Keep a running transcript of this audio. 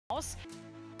house.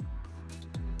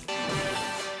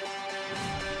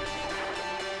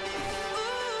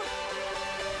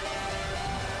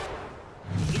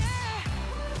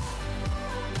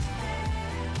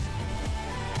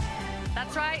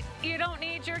 That's right, you don't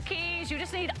need your keys, you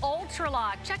just need Ultra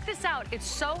Lock. Check this out, it's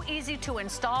so easy to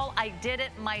install, I did it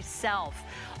myself.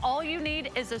 All you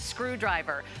need is a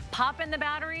screwdriver. Pop in the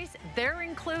batteries, they're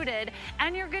included,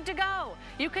 and you're good to go.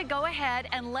 You could go ahead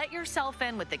and let yourself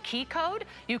in with the key code,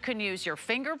 you can use your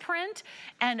fingerprint,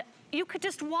 and you could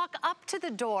just walk up to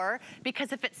the door,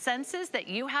 because if it senses that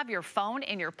you have your phone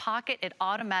in your pocket, it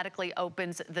automatically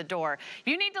opens the door.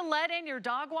 You need to let in your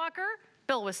dog walker.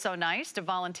 Bill was so nice to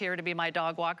volunteer to be my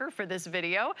dog walker for this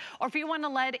video. Or if you want to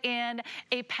let in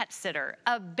a pet sitter,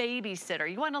 a babysitter,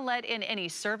 you want to let in any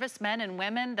servicemen and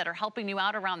women that are helping you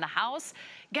out around the house,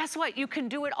 guess what? You can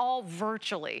do it all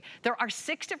virtually. There are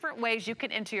 6 different ways you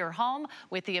can enter your home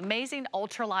with the amazing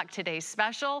Ultra Lock Today's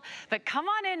Special. But come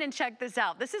on in and check this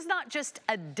out. This is not just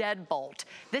a deadbolt.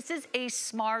 This is a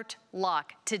smart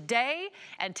lock. Today,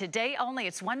 and today only,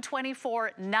 it's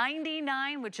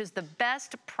 $124.99, which is the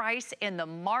best price in the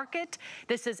market.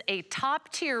 This is a top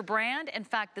tier brand. In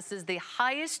fact, this is the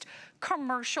highest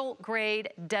commercial grade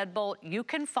deadbolt you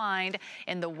can find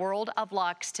in the world of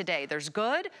locks today. There's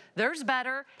good, there's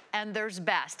better, and there's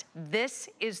best. This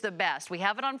is the best. We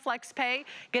have it on FlexPay.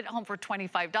 Get it home for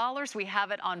 $25. We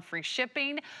have it on free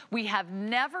shipping. We have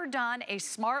never done a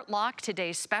smart lock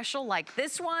Today's Special like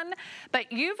this one,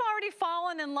 but you've already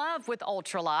fallen in love with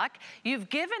Ultra Lock. You've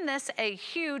given this a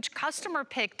huge customer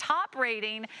pick top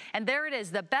rating, and there it is,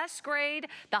 the best grade,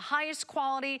 the highest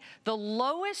quality, the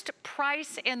lowest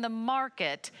price in the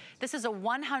market. This is a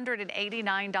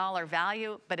 $189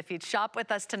 value, but if you'd shop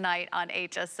with us tonight on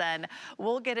HSN,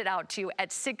 we'll get it out to you at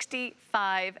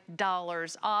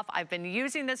 $65 off. I've been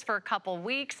using this for a couple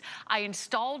weeks. I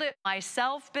installed it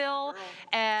myself, Bill,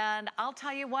 and I'll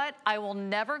tell you what, I will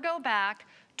never go back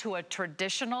to a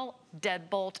traditional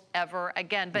deadbolt ever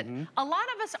again. But a lot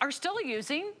of us are still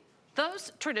using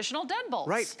those traditional deadbolts.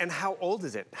 Right, and how old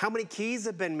is it? How many keys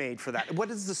have been made for that? What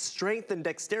is the strength and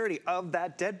dexterity of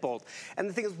that deadbolt? And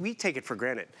the thing is, we take it for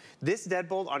granted. This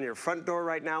deadbolt on your front door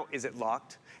right now, is it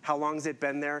locked? How long has it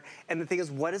been there? And the thing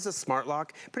is, what is a smart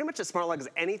lock? Pretty much a smart lock is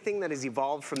anything that has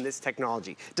evolved from this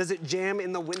technology. Does it jam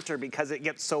in the winter because it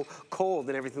gets so cold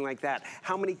and everything like that?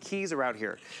 How many keys are out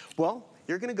here? Well,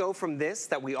 you're gonna go from this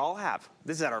that we all have.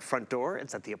 This is at our front door,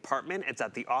 it's at the apartment, it's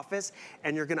at the office,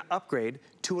 and you're gonna upgrade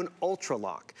to an Ultra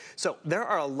Lock. So there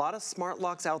are a lot of smart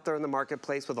locks out there in the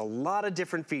marketplace with a lot of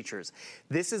different features.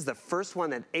 This is the first one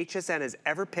that HSN has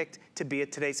ever picked to be a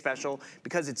Today's Special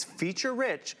because it's feature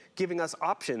rich, giving us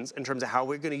options in terms of how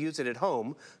we're gonna use it at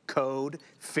home, code,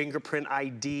 fingerprint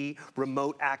ID,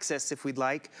 remote access if we'd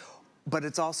like. But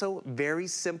it's also very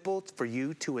simple for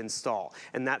you to install.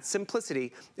 And that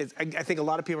simplicity is, I think a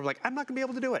lot of people are like, I'm not gonna be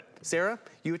able to do it. Sarah,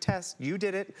 you attest, you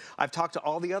did it. I've talked to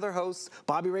all the other hosts,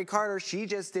 Bobby Ray Carter, she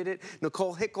just did it.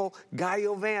 Nicole Hickel, Guy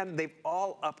Ovan, they've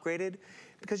all upgraded.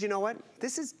 Because you know what?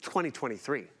 This is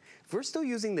 2023. If we're still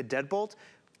using the deadbolt,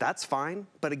 that's fine,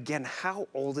 but again, how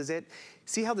old is it?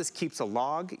 See how this keeps a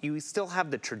log? You still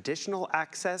have the traditional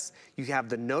access, you have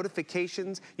the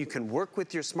notifications, you can work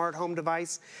with your smart home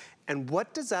device. And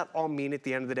what does that all mean at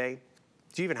the end of the day?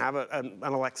 Do you even have an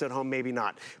Alexa at home? Maybe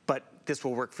not, but this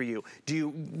will work for you.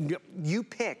 You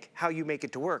pick how you make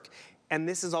it to work. And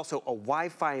this is also a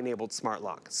Wi-Fi enabled smart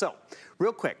lock. So,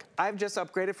 real quick, I've just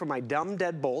upgraded from my dumb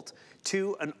deadbolt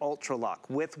to an Ultra Lock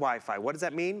with Wi-Fi. What does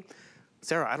that mean?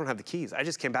 Sarah, I don't have the keys. I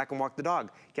just came back and walked the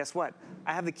dog. Guess what?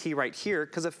 I have the key right here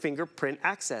because of fingerprint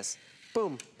access.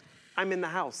 Boom, I'm in the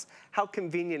house. How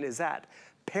convenient is that?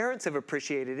 Parents have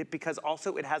appreciated it because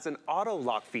also it has an auto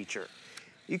lock feature.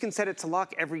 You can set it to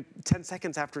lock every 10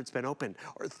 seconds after it's been opened,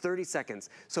 or 30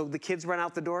 seconds. So the kids run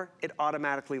out the door, it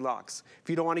automatically locks. If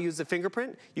you don't want to use the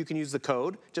fingerprint, you can use the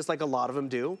code, just like a lot of them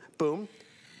do. Boom,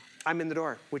 I'm in the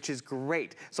door, which is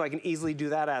great. So I can easily do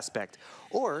that aspect.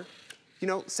 Or, you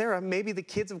know, Sarah, maybe the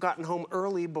kids have gotten home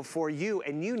early before you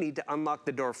and you need to unlock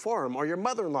the door for them, or your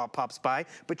mother-in-law pops by,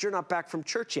 but you're not back from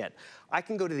church yet. I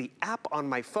can go to the app on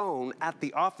my phone at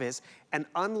the office and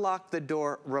unlock the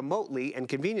door remotely and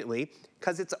conveniently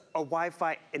because it's a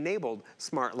Wi-Fi enabled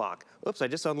smart lock. Oops, I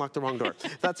just unlocked the wrong door.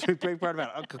 That's the great part about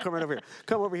it. I'll come right over here.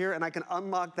 Come over here and I can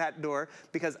unlock that door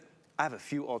because I have a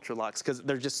few Ultra Locks because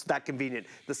they're just that convenient.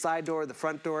 The side door, the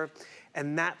front door,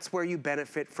 and that's where you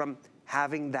benefit from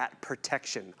having that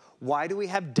protection. Why do we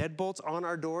have deadbolts on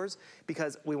our doors?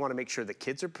 Because we want to make sure the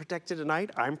kids are protected at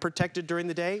night, I'm protected during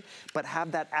the day, but have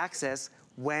that access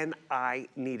when I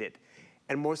need it.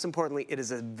 And most importantly, it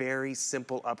is a very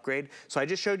simple upgrade. So I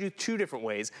just showed you 2 different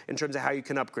ways in terms of how you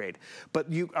can upgrade,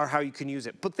 or how you can use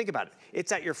it. But think about it.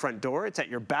 It's at your front door, it's at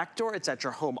your back door, it's at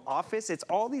your home office. It's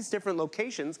all these different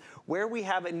locations where we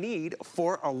have a need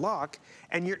for a lock,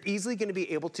 and you're easily gonna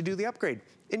be able to do the upgrade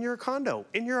in your condo,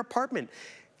 in your apartment,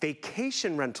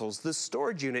 vacation rentals, the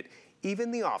storage unit,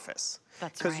 even the office.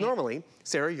 That's right. Because normally,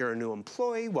 Sarah, you're a new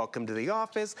employee, welcome to the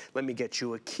office, let me get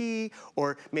you a key.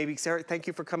 Or maybe, Sarah, thank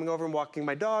you for coming over and walking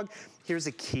my dog. Here's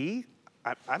a key.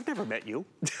 I've never met you.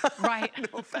 Right.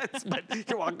 No offense, but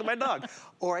you're walking my dog.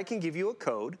 Or I can give you a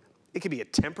code. It could be a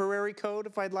temporary code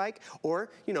if I'd like.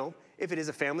 Or, you know, if it is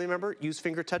a family member, use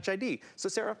finger touch ID. So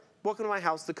Sarah, welcome to my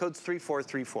house. The code's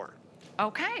 3434.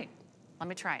 Okay, let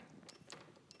me try it.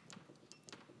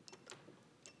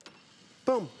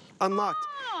 Boom, unlocked.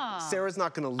 Sarah's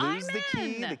not gonna lose the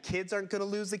key. in. The kids aren't gonna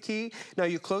lose the key. Now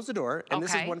you close the door, and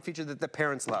this is Okay. one feature that the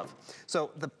parents love.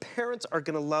 So the parents are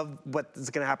gonna love what is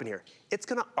gonna happen here. It's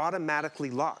gonna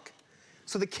automatically lock.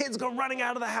 So the kids go running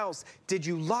out of the house. Did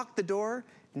you lock the door?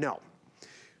 No.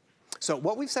 So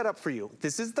what we've set up for you,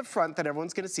 this is the front that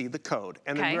everyone's gonna see, the code.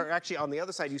 And then Okay. we're actually on the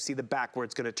other side, you see the back where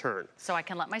it's gonna turn. So I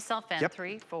can let myself in. Yep.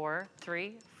 3, 4,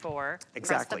 3, 4.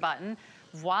 Exactly. Press the button.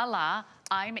 Voila,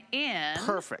 I'm in.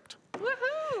 Perfect.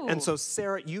 Woohoo! And so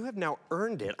Sarah, you have now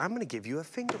earned it. I'm gonna give you a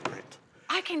fingerprint.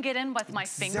 I can get in with my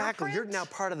fingerprint. Exactly, you're now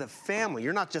part of the family.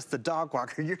 You're not just the dog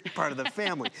walker, you're part of the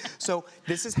family. So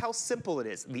this is how simple it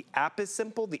is. The app is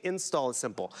simple, the install is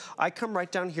simple. I come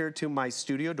right down here to my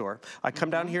studio door. I come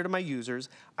down here to my users.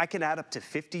 I can add up to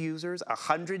 50 users,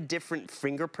 100 different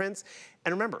fingerprints.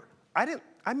 And remember,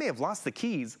 I may have lost the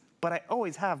keys, but I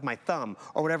always have my thumb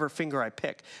or whatever finger I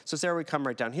pick. So Sarah, we come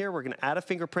right down here, we're gonna add a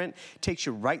fingerprint, takes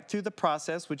you right through the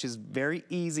process, which is very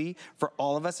easy for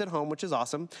all of us at home, which is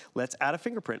awesome. Let's add a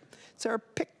fingerprint. Sarah,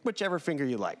 pick whichever finger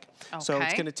you like. So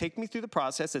it's Okay. gonna take me through the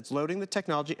process, it's loading the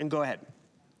technology, and go ahead.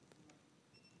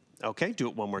 Okay, do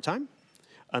it one more time,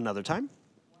 another time.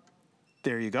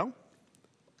 There you go.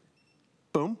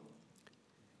 Boom.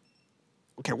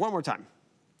 Okay, one more time.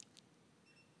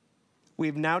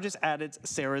 We've now just added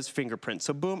Sarah's fingerprint.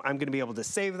 So boom, I'm gonna be able to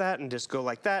save that and just go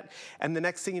like that. And the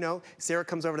next thing you know, Sarah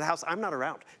comes over to the house. I'm not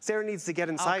around. Sarah needs to get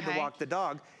inside to walk the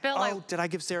dog. Bill, did I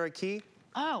give Sarah a key?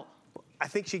 Oh. I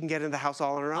think she can get into the house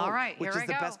all on her own. All right, which here is we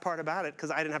the go. best part about it,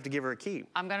 because I didn't have to give her a key.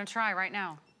 I'm gonna try right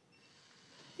now.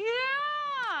 Yeah!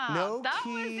 No that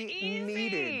key was easy.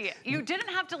 needed. You didn't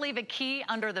have to leave a key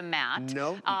under the mat.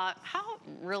 Nope. How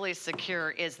really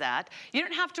secure is that? You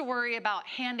didn't have to worry about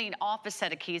handing off a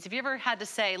set of keys. If you ever had to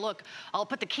say, look, I'll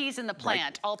put the keys in the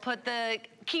plant, I'll put the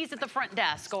keys at the front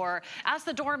desk, or ask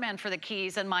the doorman for the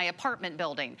keys in my apartment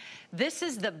building. This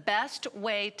is the best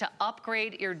way to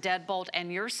upgrade your deadbolt,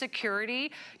 and your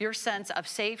security, your sense of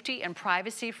safety and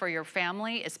privacy for your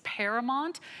family is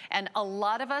paramount. And a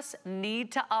lot of us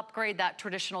need to upgrade that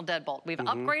traditional deadbolt. We've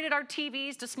upgraded our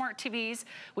TVs to smart TVs.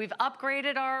 We've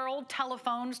upgraded our old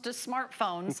telephones to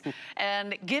smartphones.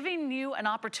 And giving you an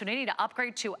opportunity to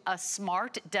upgrade to a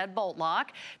smart deadbolt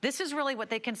lock, this is really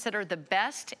what they consider the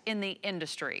best in the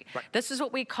industry. Right. This is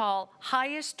what we call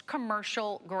highest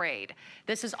commercial grade.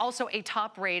 This is also a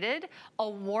top-rated,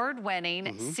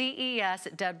 award-winning CES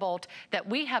deadbolt that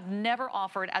we have never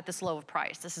offered at this low of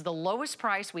price. This is the lowest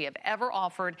price we have ever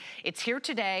offered. It's here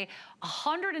today.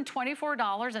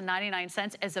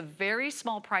 $124.99 is a very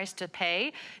small price to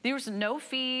pay. There's no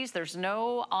fees, there's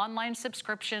no online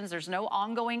subscriptions, there's no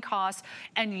ongoing costs,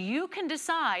 and you can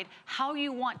decide how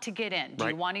you want to get in. Do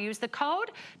you want to use the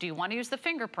code? Do you want to use the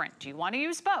fingerprint? Do you want to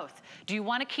use both? Do you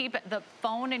want to keep the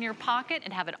phone in your pocket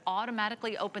and have it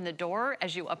automatically open the door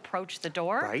as you approach the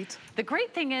door? Right. The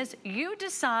great thing is you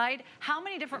decide how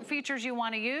many different features you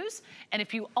want to use, and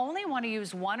if you only want to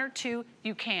use 1 or 2,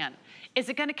 you can. Is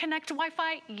it going to connect to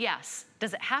Wi-Fi? Yes.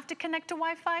 Does it have to connect to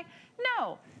Wi-Fi?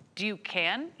 No. You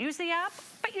can use the app,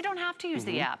 but you don't have to use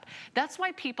the app. That's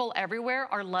why people everywhere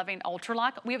are loving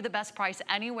UltraLock. We have the best price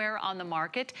anywhere on the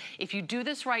market. If you do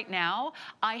this right now,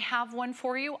 I have one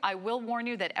for you. I will warn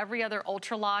you that every other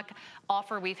UltraLock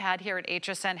offer we've had here at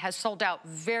HSN has sold out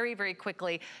very, very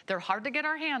quickly. They're hard to get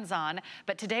our hands on,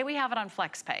 but today we have it on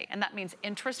FlexPay, and that means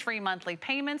interest-free monthly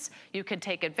payments you can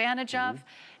take advantage of,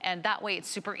 and that way it's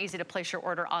super easy to place your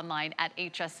order online at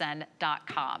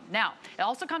hsn.com. Now, it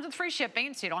also comes with free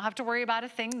shipping, so you don't have to worry about a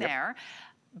thing there.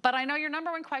 But I know your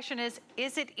number one question is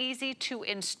it easy to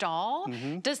install?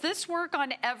 Does this work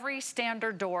on every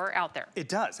standard door out there? It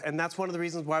does, and that's one of the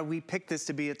reasons why we picked this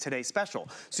to be a Today Special.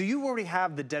 So you already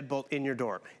have the deadbolt in your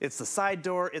door. It's the side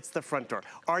door, it's the front door.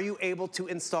 Are you able to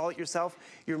install it yourself?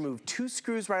 You remove 2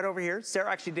 screws right over here. Sarah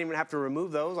actually didn't even have to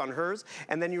remove those on hers,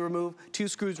 and then you remove 2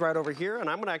 screws right over here, and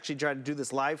I'm gonna actually try to do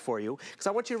this live for you, because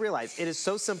I want you to realize it is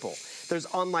so simple. There's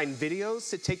online videos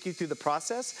to take you through the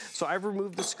process. So I've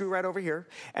removed the screw right over here,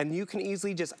 and you can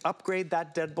easily just upgrade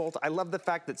that deadbolt. I love the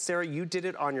fact that, Sarah, you did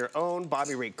it on your own.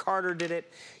 Bobby Ray Carter did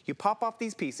it. You pop off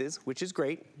these pieces, which is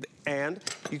great, and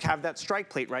you have that strike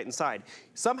plate right inside.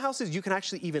 Some houses, you can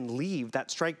actually even leave that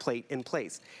strike plate in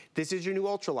place. This is your new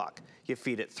Ultra Lock. You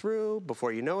feed it through.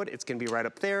 Before you know it, it's gonna be right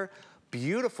up there.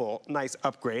 Beautiful, nice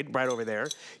upgrade right over there.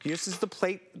 This is the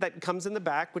plate that comes in the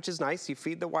back, which is nice. You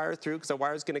feed the wire through, because the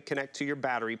wire is gonna connect to your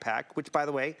battery pack, which, by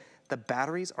the way, the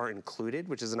batteries are included,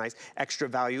 which is a nice extra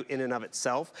value in and of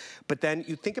itself. But then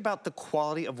you think about the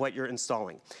quality of what you're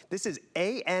installing. This is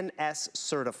ANS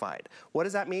certified. What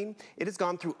does that mean? It has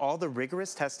gone through all the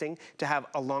rigorous testing to have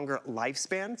a longer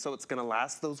lifespan, so it's gonna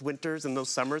last those winters and those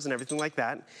summers and everything like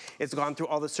that. It's gone through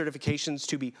all the certifications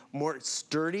to be more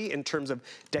sturdy in terms of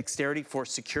dexterity for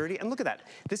security. And look at that.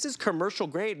 This is commercial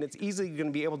grade, and it's easily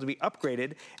gonna be able to be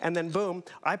upgraded. And then boom,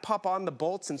 I pop on the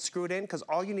bolts and screw it in, because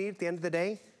all you need at the end of the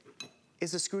day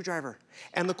is a screwdriver.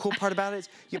 And the cool part about it is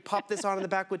you pop this on in the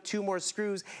back with 2 more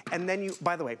screws, and then you,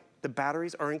 by the way, the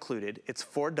batteries are included. It's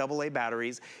 4 AA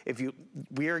batteries.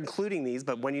 We are including these,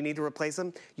 but when you need to replace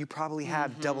them, you probably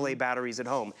have AA batteries at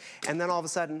home. And then all of a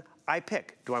sudden, I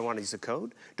pick, do I want to use a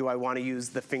code? Do I want to use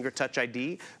the finger touch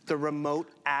ID, the remote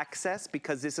access,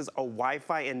 because this is a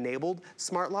Wi-Fi enabled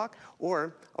smart lock?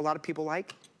 Or a lot of people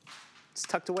like, it's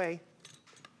tucked away.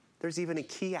 There's even a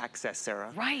key access,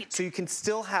 Sarah. Right. So you can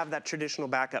still have that traditional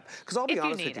backup. Because I'll be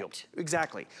honest with you.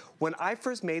 Exactly. When I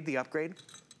first made the upgrade,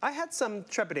 I had some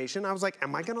trepidation. I was like,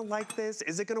 am I gonna like this?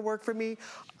 Is it gonna work for me?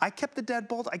 I kept the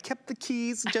deadbolt, I kept the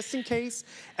keys just in case.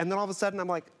 And then all of a sudden I'm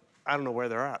like, I don't know where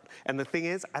they're at. And the thing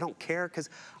is, I don't care, because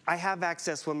I have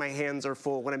access when my hands are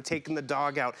full, when I'm taking the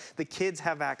dog out. The kids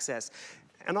have access.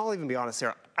 And I'll even be honest,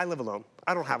 Sarah, I live alone.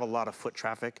 I don't have a lot of foot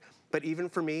traffic. But even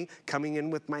for me, coming in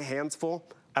with my hands full,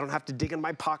 I don't have to dig in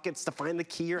my pockets to find the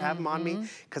key or have them on me,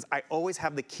 because I always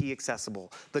have the key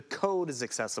accessible. The code is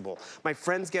accessible. My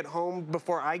friends get home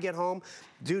before I get home.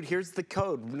 Dude, here's the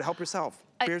code. Help yourself.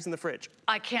 Beer's in the fridge.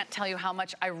 I can't tell you how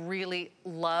much I really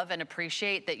love and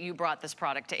appreciate that you brought this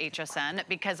product to HSN,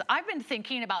 because I've been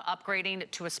thinking about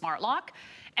upgrading to a smart lock,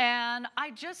 and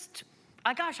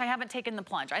gosh, I haven't taken the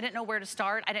plunge. I didn't know where to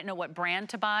start. I didn't know what brand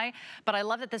to buy, but I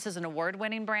love that this is an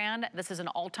award-winning brand. This is an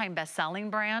all-time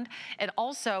best-selling brand. It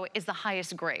also is the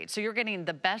highest grade. So you're getting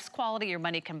the best quality your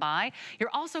money can buy. You're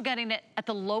also getting it at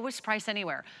the lowest price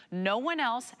anywhere. No one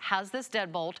else has this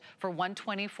deadbolt for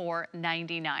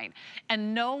 $124.99.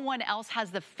 And no one else has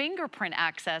the fingerprint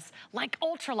access like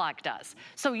Ultralock does.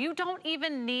 So you don't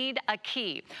even need a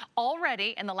key.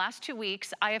 Already, in the last 2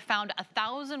 weeks, I have found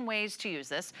 1,000 ways to use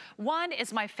this. One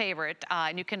is my favorite,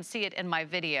 and you can see it in my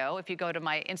video if you go to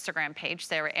my Instagram page,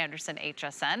 Sarah Anderson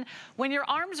HSN. When your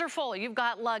arms are full, you've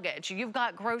got luggage, you've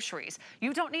got groceries,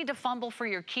 you don't need to fumble for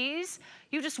your keys.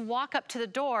 You just walk up to the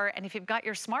door, and if you've got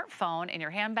your smartphone in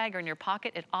your handbag or in your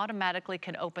pocket, it automatically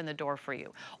can open the door for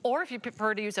you. Or if you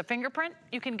prefer to use a fingerprint,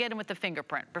 you can get in with the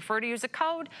fingerprint. Prefer to use a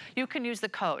code, you can use the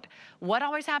code. What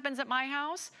always happens at my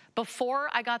house? Before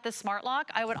I got this smart lock,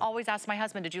 I would always ask my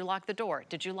husband, did you lock the door?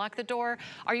 Did you lock the door?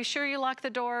 Are you sure you locked the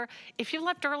door? If you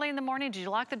left early in the morning, did you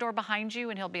lock the door behind you?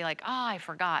 And he'll be like, I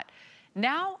forgot.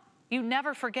 Now, you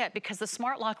never forget, because the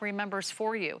smart lock remembers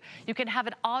for you. You can have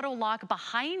an auto lock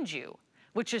behind you,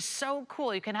 which is so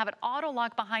cool. You can have it auto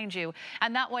lock behind you,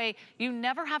 and that way you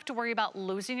never have to worry about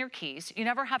losing your keys. You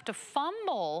never have to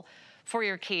fumble for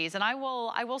your keys. And I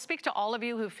will speak to all of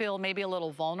you who feel maybe a little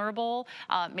vulnerable.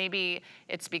 Maybe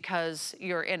it's because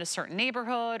you're in a certain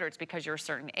neighborhood, or it's because you're a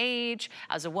certain age.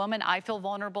 As a woman, I feel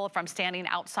vulnerable if I'm standing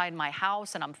outside my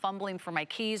house and I'm fumbling for my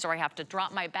keys, or I have to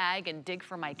drop my bag and dig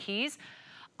for my keys.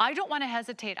 I don't want to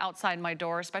hesitate outside my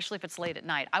door, especially if it's late at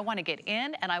night. I want to get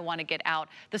in and I want to get out.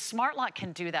 The smart lock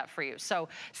can do that for you. So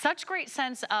such great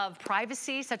sense of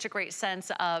privacy, such a great sense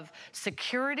of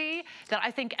security that I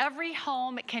think every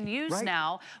home can use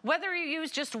now. Whether you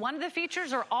use just one of the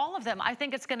features or all of them, I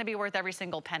think it's going to be worth every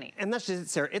single penny. And that's just it,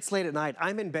 Sarah. It's late at night.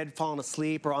 I'm in bed falling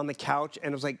asleep or on the couch,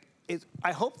 and it was like,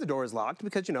 I hope the door is locked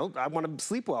because, you know, I want to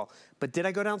sleep well. But did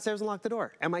I go downstairs and lock the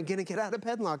door? Am I going to get out of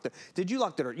bed and lock the door? Did you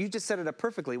lock the door? You just set it up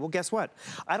perfectly. Well, guess what?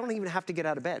 I don't even have to get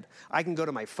out of bed. I can go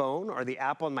to my phone or the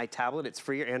app on my tablet. It's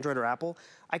free, Android or Apple.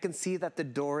 I can see that the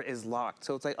door is locked.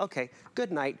 So it's like, okay,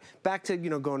 good night. Back to, you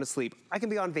know, going to sleep. I can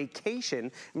be on vacation.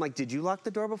 I'm like, did you lock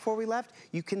the door before we left?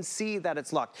 You can see that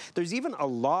it's locked. There's even a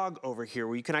log over here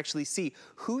where you can actually see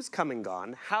who's come and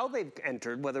gone, how they've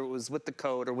entered, whether it was with the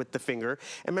code or with the finger.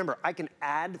 And remember, I can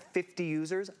add 50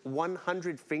 users,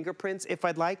 100 fingerprints if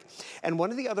I'd like. And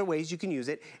one of the other ways you can use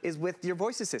it is with your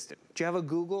voice assistant. Do you have a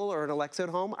Google or an Alexa at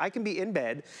home? I can be in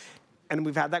bed, and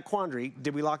we've had that quandary.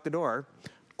 Did we lock the door?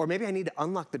 Or maybe I need to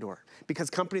unlock the door because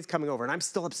company's coming over and I'm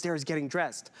still upstairs getting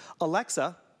dressed.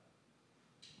 Alexa,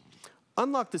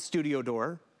 unlock the studio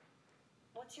door.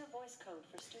 What's your voice code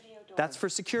for studio door? That's for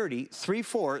security,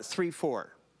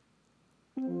 3434.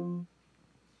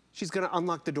 She's gonna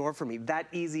unlock the door for me. That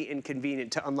easy and convenient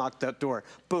to unlock that door.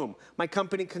 Boom, my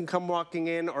company can come walking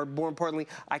in, or more importantly,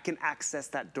 I can access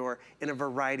that door in a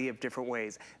variety of different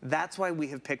ways. That's why we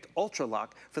have picked Ultra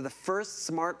Lock for the first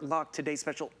Smart Lock Today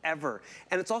special ever.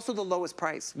 And it's also the lowest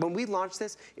price. When we launched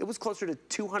this, it was closer to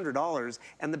 $200,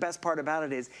 and the best part about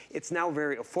it is it's now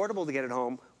very affordable to get it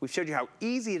home. We've showed you how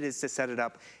easy it is to set it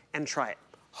up, and try it.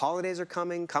 Holidays are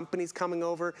coming, companies coming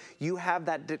over. You have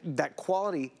that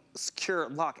quality secure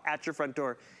lock at your front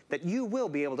door that you will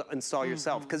be able to install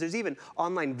yourself, because there's even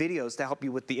online videos to help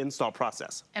you with the install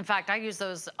process. In fact, I use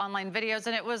those online videos,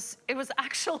 and it was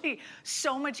actually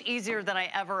so much easier than I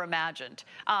ever imagined.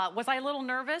 Was I a little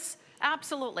nervous?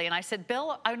 Absolutely. And I said,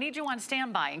 Bill, I need you on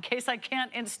standby in case I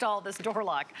can't install this door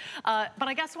lock. But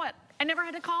I guess what? I never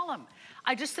had to call him.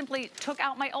 I just simply took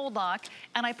out my old lock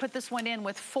and I put this one in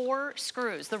with 4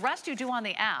 screws. The rest you do on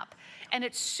the app. And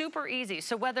it's super easy.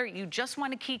 So whether you just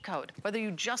want a key code, whether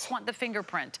you just want the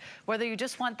fingerprint, whether you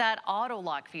just want that auto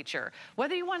lock feature,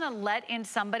 whether you want to let in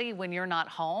somebody when you're not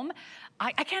home,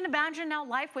 I can't imagine now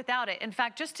life without it. In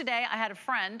fact, just today I had a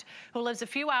friend who lives a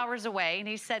few hours away, and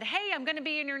he said, hey, I'm going to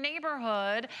be in your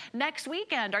neighborhood next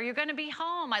weekend. Are you going to be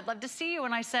home? I'd love to see you.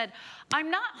 And I said,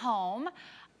 I'm not home.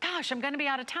 Gosh, I'm going to be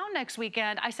out of town next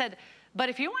weekend. I said, but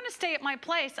if you want to stay at my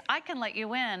place, I can let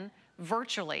you in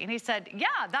virtually. And he said,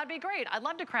 yeah, that'd be great. I'd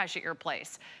love to crash at your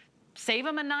place. Save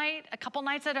him a night, a couple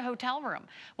nights at a hotel room.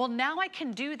 Well, now I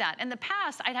can do that. In the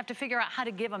past, I'd have to figure out how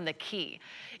to give him the key.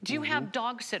 Do you have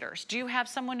dog sitters? Do you have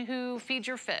someone who feeds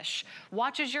your fish,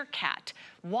 watches your cat,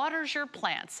 waters your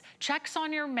plants, checks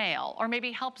on your mail, or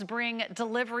maybe helps bring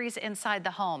deliveries inside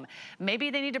the home? Maybe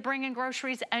they need to bring in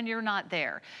groceries and you're not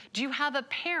there. Do you have a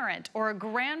parent or a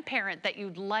grandparent that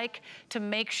you'd like to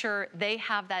make sure they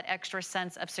have that extra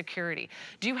sense of security?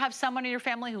 Do you have someone in your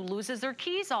family who loses their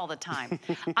keys all the time?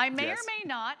 I may or may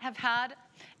not have had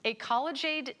a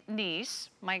college-age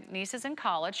niece. My niece is in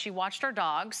college. She watched our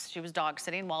dogs. She was dog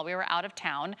sitting while we were out of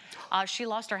town. She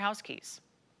lost her house keys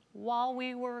while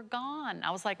we were gone.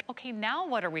 I was like, okay, now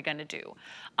what are we gonna do?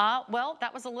 Well,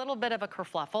 that was a little bit of a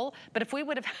kerfluffle, but if we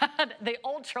would have had the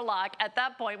Ultra Lock at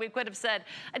that point, we could have said,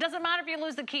 it doesn't matter if you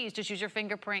lose the keys, just use your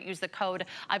fingerprint, use the code.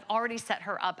 I've already set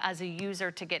her up as a user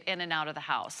to get in and out of the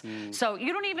house. So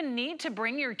you don't even need to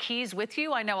bring your keys with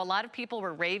you. I know a lot of people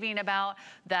were raving about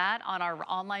that on our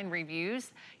online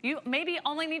reviews. You maybe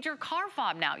only need your car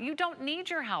fob now. You don't need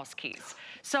your house keys.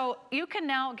 So you can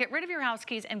now get rid of your house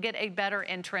keys and get a better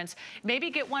entrance.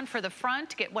 Maybe get one for the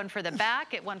front, get one for the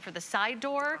back, get one for the side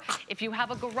door. If you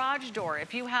have a garage door,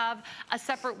 if you have a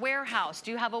separate warehouse, do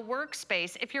you have a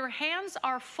workspace? If your hands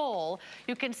are full,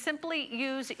 you can simply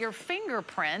use your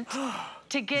fingerprint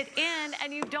to get in,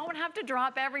 and you don't have to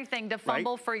drop everything to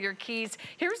fumble for your keys.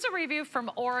 Here's a review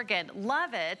from Oregon.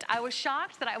 Love it. I was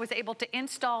shocked that I was able to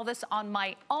install this on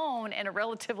my own in a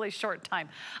relatively short time.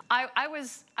 I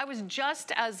was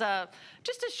just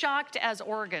as shocked as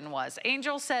Oregon was.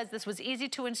 Angel says this was easy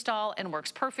to install and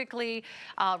works perfectly.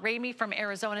 Ramy from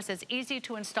Arizona says easy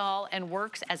to install and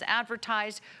works as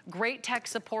advertised. Great tech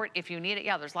support if you need it.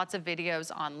 Yeah, there's lots of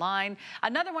videos online.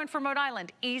 Another one from Rhode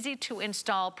Island, easy to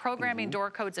install. Programming door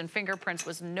codes and fingerprints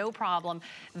was no problem.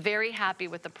 Very happy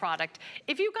with the product.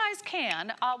 If you guys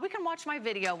can, we can watch my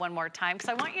video one more time because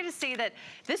I want you to see that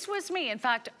this was me. In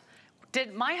fact,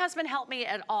 did my husband help me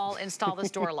at all install this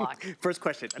door lock? First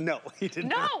question, no, he did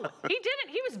not. No, he didn't.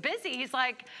 He was busy. He's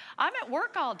like, I'm at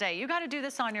work all day. You got to do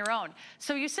this on your own.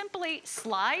 So you simply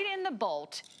slide in the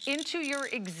bolt into your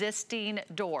existing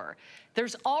door.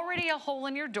 There's already a hole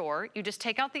in your door. You just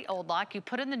take out the old lock, you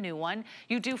put in the new one,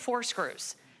 you do 4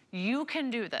 screws. You can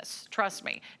do this, trust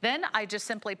me. Then I just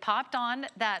simply popped on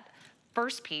that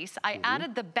first piece. I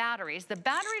added the batteries. The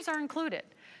batteries are included.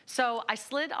 So I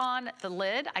slid on the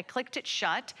lid, I clicked it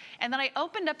shut, and then I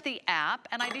opened up the app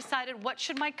and I decided what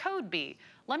should my code be.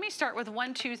 Let me start with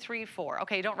 1234.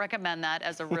 Okay, don't recommend that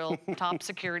as a real top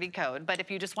security code, but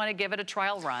if you just want to give it a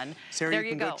trial run, Sarah, there you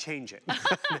you can go. go change it.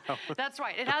 No. That's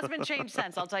right. It has been changed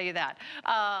since, I'll tell you that.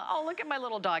 Oh, look at my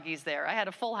little doggies there. I had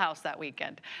a full house that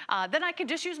weekend. Then I can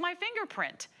just use my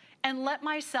fingerprint and let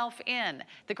myself in.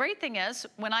 The great thing is,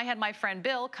 when I had my friend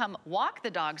Bill come walk the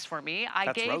dogs for me,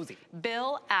 I gave Rosie.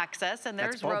 Bill access, and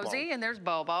there's Bobo. Rosie, and there's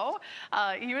Bobo.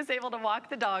 He was able to walk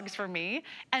the dogs for me,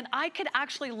 and I could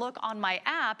actually look on my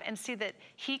app and see that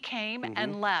he came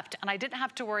and left, and I didn't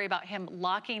have to worry about him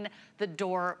locking the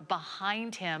door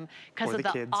behind him because of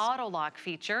the auto lock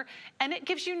feature. And it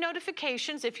gives you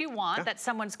notifications if you want that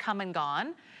someone's come and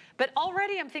gone. But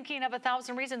already I'm thinking of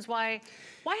 1,000 reasons why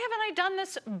haven't I done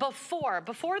this before?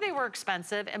 Before they were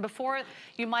expensive and before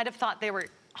you might have thought they were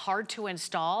hard to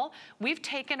install. We've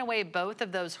taken away both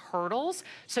of those hurdles.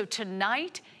 So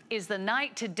tonight is the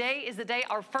night, today is the day,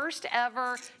 our first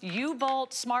ever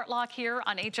U-Bolt smart lock here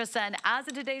on HSN as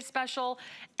a today's special.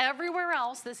 Everywhere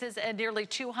else, this is a nearly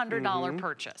 $200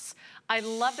 purchase. I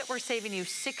love that we're saving you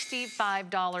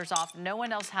 $65 off. No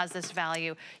one else has this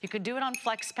value. You could do it on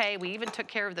FlexPay. We even took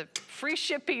care of the free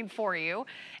shipping for you.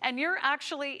 And you're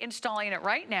actually installing it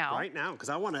right now. Right now, because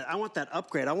I want that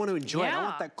upgrade. I want to enjoy it. I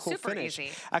want that cool finish.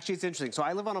 Easy. Actually, it's interesting. So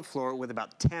I live on a floor with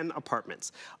about 10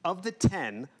 apartments. Of the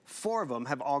 10, 4 of them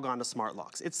have all gone to smart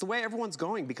locks. It's the way everyone's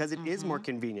going because it is more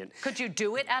convenient. Could you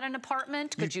do it at an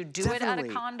apartment? Could you do it at a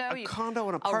condo? A condo,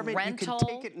 an apartment, you can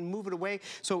take it and move it away.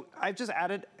 So I've just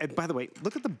added, and by the way,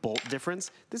 look at the bolt difference.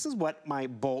 This is what my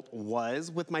bolt was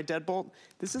with my deadbolt.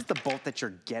 This is the bolt that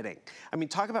you're getting. I mean,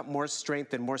 talk about more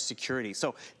strength and more security.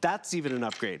 So that's even an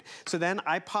upgrade. So then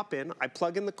I pop in, I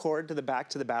plug in the cord to the back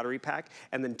to the battery pack,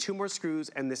 and then 2 more screws,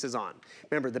 and this is on.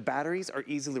 Remember, the batteries are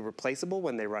easily replaceable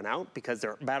when they run out because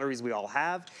they're batteries we all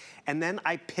have. And then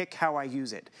I pick how I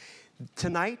use it.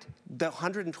 Tonight, the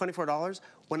 $124,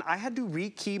 when I had to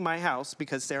rekey my house,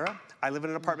 because Sarah, I live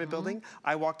in an apartment building,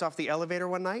 I walked off the elevator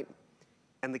one night,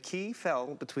 and the key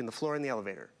fell between the floor and the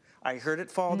elevator. I heard it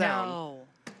fall down.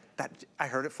 I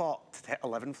heard it fall to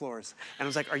 11 floors. And I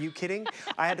was like, are you kidding?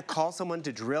 I had to call someone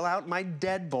to drill out my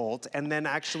deadbolt and then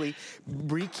actually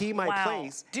rekey my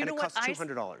place, and it cost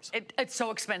 $200. It's so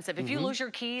expensive. If you lose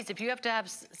your keys, if you have to have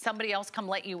somebody else come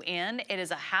let you in, it is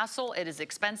a hassle, it is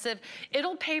expensive.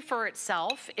 It'll pay for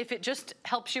itself if it just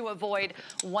helps you avoid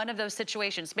one of those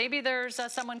situations. Maybe there's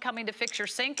someone coming to fix your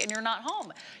sink and you're not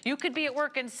home. You could be at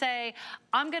work and say,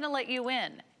 I'm gonna let you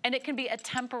in. And it can be a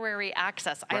temporary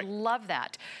access. I love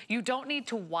that. You don't need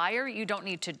to wire, you don't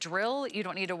need to drill, you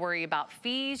don't need to worry about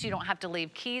fees, you don't have to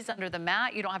leave keys under the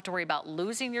mat, you don't have to worry about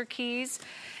losing your keys,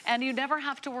 and you never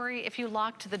have to worry if you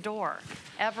locked the door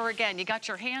ever again. You got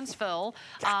your hands full,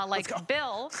 like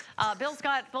Bill. Bill's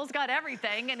got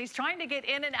everything, and he's trying to get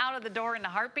in and out of the door in a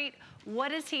heartbeat. What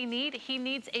does he need? He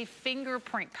needs a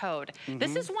fingerprint code.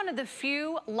 This is one of the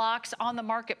few locks on the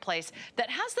marketplace that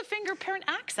has the fingerprint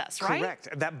access, right?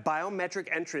 Correct. That biometric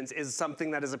entrance is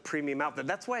something that is a premium out there.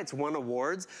 That's why it's won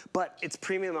awards, but it's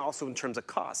premium also in terms of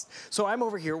cost. So I'm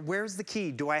over here, where's the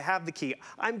key? Do I have the key?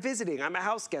 I'm visiting, I'm a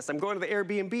house guest, I'm going to the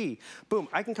Airbnb. Boom,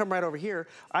 I can come right over here.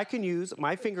 I can use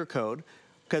my finger code,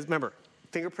 because remember,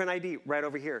 fingerprint ID right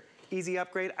over here. Easy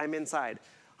upgrade, I'm inside.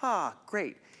 Ah,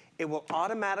 great. It will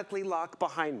automatically lock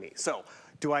behind me. So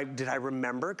did I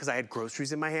remember, because I had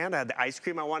groceries in my hand, I had the ice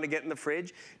cream I wanted to get in the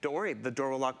fridge? Don't worry, the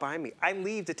door will lock behind me. I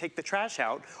leave to take the trash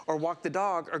out or walk the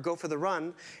dog or go for the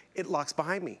run, it locks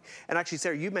behind me. And actually,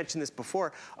 Sarah, you mentioned this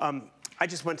before. I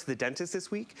just went to the dentist this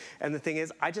week, and the thing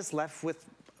is, I just left with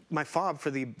my fob for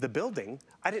the building.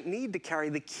 I didn't need to carry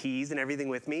the keys and everything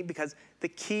with me because the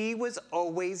key was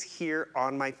always here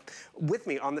with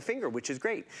me on the finger, which is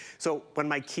great. So when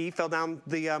my key fell down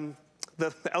the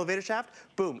elevator shaft,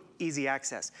 boom, easy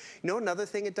access. You know another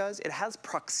thing it does? It has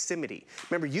proximity.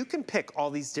 Remember, you can pick all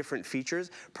these different features.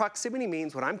 Proximity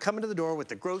means when I'm coming to the door with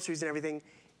the groceries and everything,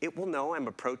 it will know I'm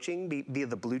approaching via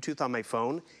the Bluetooth on my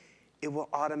phone. It will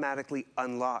automatically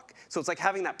unlock. So it's like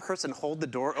having that person hold the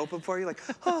door open for you, like,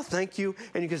 oh, thank you,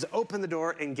 and you can just open the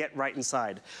door and get right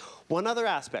inside. One other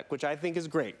aspect, which I think is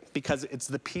great, because it's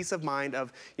the peace of mind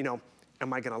of, you know,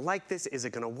 am I gonna like this? Is it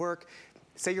gonna work?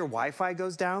 Say your Wi-Fi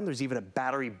goes down, there's even a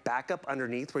battery backup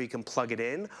underneath where you can plug it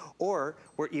in, or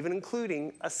we're even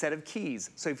including a set of keys.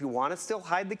 So if you wanna still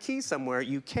hide the key somewhere,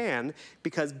 you can,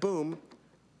 because boom,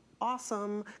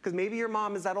 awesome, because maybe your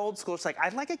mom is that old school. She's like,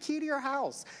 I'd like a key to your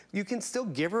house. You can still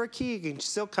give her a key. You can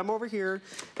still come over here,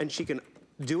 and she can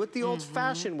do it the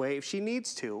old-fashioned way if she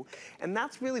needs to. And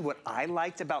that's really what I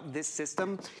liked about this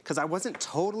system, because I wasn't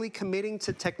totally committing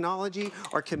to technology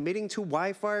or committing to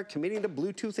Wi-Fi or committing to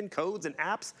Bluetooth and codes and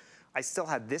apps. I still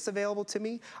had this available to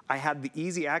me. I had the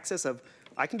easy access of,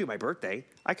 I can do my birthday,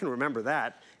 I can remember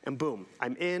that, and boom,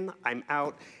 I'm in, I'm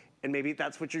out, and maybe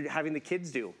that's what you're having the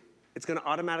kids do. It's gonna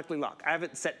automatically lock. I have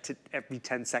it set to every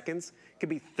 10 seconds. It could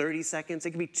be 30 seconds,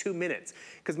 it could be 2 minutes.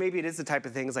 Because maybe it is the type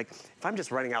of thing, it's like, if I'm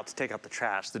just running out to take out the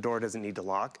trash, the door doesn't need to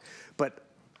lock. But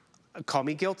call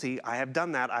me guilty, I have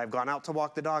done that. I've gone out to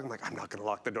walk the dog. I'm like, I'm not gonna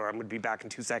lock the door. I'm gonna be back in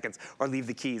 2 seconds, or leave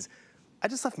the keys. I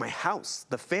just left my house,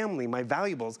 the family, my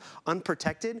valuables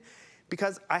unprotected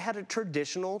because I had a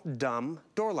traditional dumb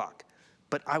door lock.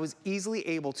 But I was easily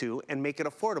able to, and make it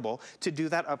affordable, to do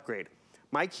that upgrade.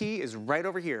 My key is right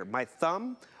over here. My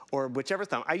thumb, or whichever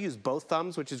thumb. I use both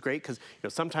thumbs, which is great because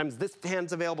sometimes this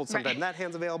hand's available, sometimes that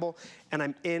hand's available, and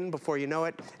I'm in before you know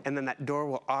it, and then that door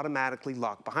will automatically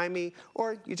lock behind me,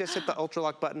 or you just hit the ultra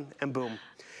lock button and boom.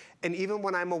 And even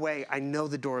when I'm away, I know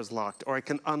the door is locked, or I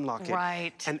can unlock it.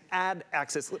 Right. And add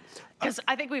access. Because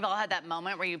I think we've all had that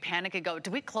moment where you panic and go,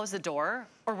 did we close the door?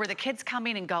 Or were the kids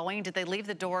coming and going? Did they leave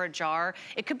the door ajar?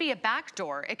 It could be a back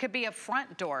door. It could be a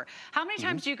front door. How many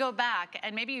times do you go back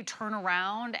and maybe you turn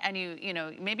around and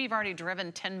maybe you've already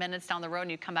driven 10 minutes down the road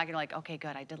and you come back and you're like, okay,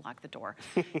 good, I did lock the door.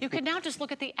 You can now just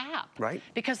look at the app. Right.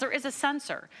 Because there is a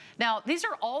sensor. Now, these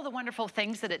are all the wonderful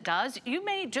things that it does. You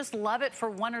may just love it for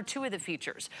 1 or 2 of the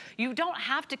features. You don't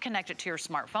have to connect it to your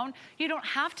smartphone. You don't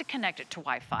have to connect it to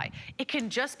Wi-Fi. It can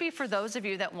just be for those of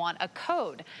you that want a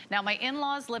code. Now, my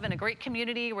in-laws live in a great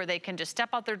community where they can just step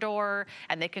out their door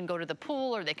and they can go to the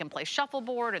pool, or they can play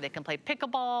shuffleboard, or they can play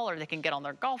pickleball, or they can get on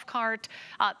their golf cart.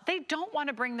 They don't want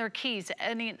to bring their keys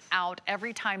in and out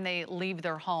every time they leave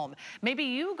their home. Maybe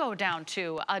you go down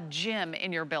to a gym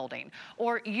in your building,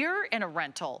 or you're in a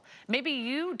rental. Maybe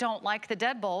you don't like the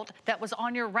deadbolt that was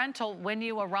on your rental when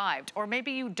you arrived, or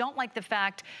maybe you don't like the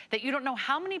fact that you don't know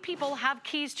how many people have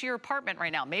keys to your apartment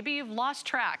right now. Maybe you've lost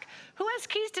track. Who has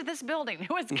keys to this building?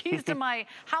 Who has keys to my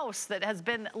house that has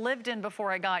been lived in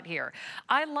before I got here?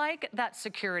 I like that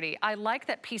security. I like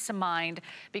that peace of mind,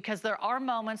 because there are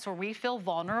moments where we feel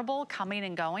vulnerable coming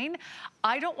and going.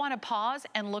 I don't want to pause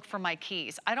and look for my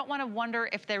keys. I don't want to wonder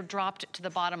if they're dropped to the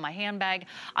bottom of my handbag.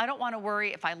 I don't want to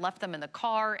worry if I left them in the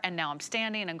car and now I'm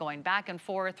standing and going back and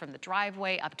forth from the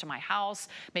driveway up to my house.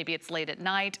 Maybe it's late at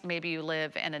night. Maybe you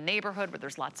live in a neighborhood where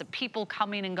there's lots of people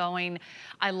coming and going.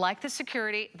 I like the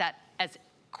security that as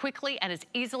quickly and as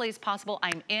easily as possible,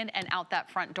 I'm in and out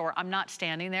that front door. I'm not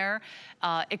standing there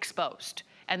exposed.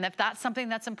 And if that's something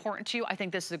that's important to you, I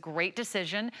think this is a great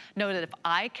decision. Know that if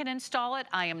I can install it,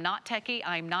 I am not techie,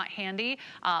 I'm not handy,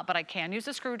 but I can use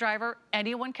a screwdriver.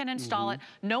 Anyone can install it.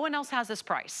 No one else has this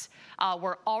price.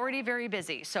 We're already very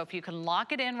busy. So if you can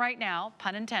lock it in right now,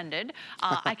 pun intended,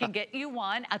 I can get you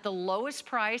one at the lowest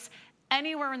price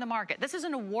anywhere in the market. This is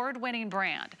an award-winning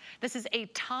brand. This is a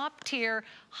top-tier,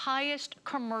 highest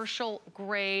commercial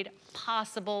grade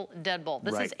possible deadbolt.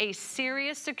 This is a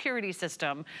serious security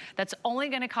system that's only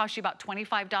gonna cost you about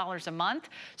 $25 a month.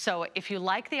 So if you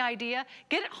like the idea,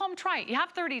 get it home, try it. You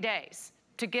have 30 days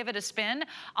to give it a spin.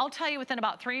 I'll tell you, within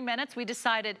about 3 minutes, we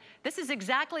decided this is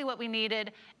exactly what we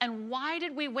needed. And why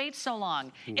did we wait so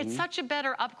long? It's such a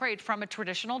better upgrade from a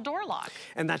traditional door lock.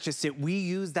 And that's just it. We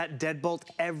use that deadbolt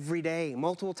every day,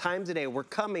 multiple times a day. We're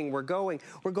coming, we're going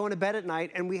to bed at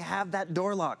night, and we have that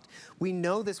door locked. We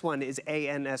know this one is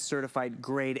ANS certified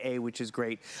grade A, which is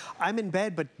great. I'm in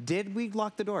bed, but did we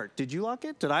lock the door? Did you lock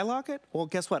it? Did I lock it? Well,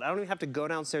 guess what? I don't even have to go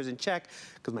downstairs and check,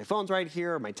 because my phone's right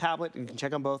here, or my tablet. You can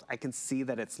check on both. I can see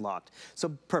that it's locked. So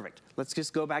perfect. Let's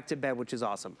just go back to bed, which is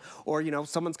awesome. Or,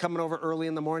 someone's coming over early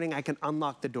in the morning, I can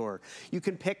unlock the door. You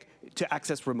can pick to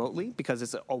access remotely, because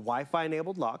it's a Wi-Fi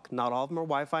enabled lock. Not all of them are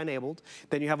Wi-Fi enabled.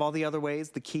 Then you have all the other ways,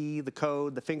 the key, the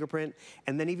code, the fingerprint,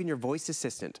 and then even your voice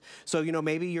assistant. So,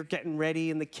 maybe you're getting ready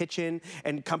in the kitchen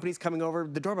and company's coming over,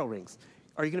 the doorbell rings.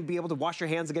 Are you gonna be able to wash your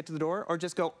hands to get to the door? Or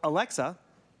just go, Alexa,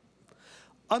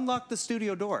 unlock the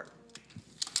studio door.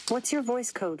 What's your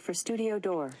voice code for studio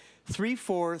door?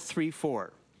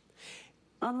 3434.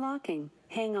 Unlocking.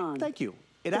 Hang on. Thank you.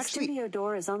 The studio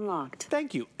door is unlocked.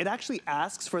 Thank you. It actually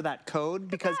asks for that code,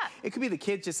 because it could be the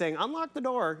kids just saying, unlock the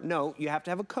door. No, you have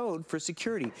to have a code for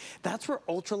security. That's where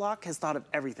UltraLock has thought of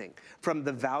everything. From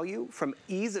the value, from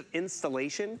ease of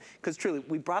installation, because truly,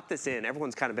 we brought this in.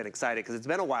 Everyone's kind of been excited, because it's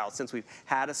been a while since we've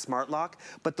had a smart lock.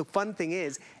 But the fun thing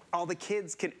is, all the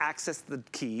kids can access the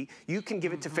key. You can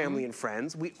give it to family and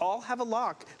friends. We all have a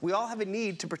lock. We all have a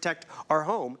need to protect our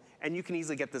home. and you can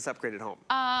easily get this upgraded home.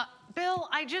 Bill,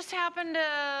 I just happened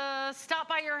to stop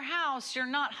by your house. You're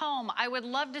not home. I would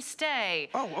love to stay.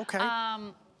 Oh, okay.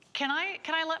 Can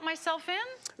I let myself in?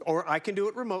 Or I can do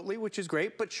it remotely, which is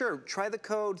great, but sure, try the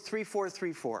code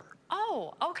 3434.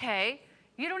 Oh, okay.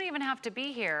 You don't even have to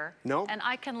be here. No. And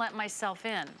I can let myself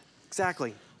in. Exactly.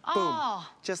 Boom. Oh,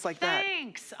 just like that.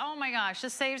 Thanks. Oh my gosh,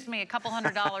 this saves me a couple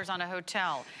 $100 on a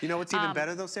hotel. You know what's even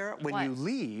better though, Sarah? When what? you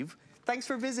leave, thanks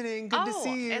for visiting. Good to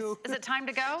see you. Is it time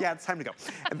to go? Yeah, it's time to go.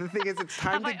 And the thing is, it's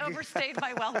time Have to I overstayed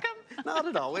my welcome? Not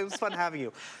at all. It was fun having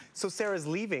you. So Sarah's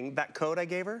leaving. That code I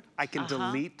gave her, I can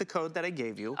delete the code that I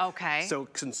gave you. Okay. So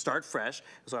it can start fresh.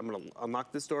 So I'm going to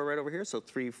unlock this door right over here. So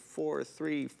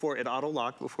 3434. It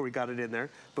auto-locked before we got it in there.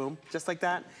 Boom. Just like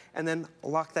that. And then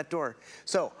lock that door.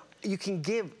 So you can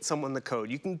give someone the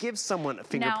code. You can give someone a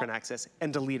fingerprint access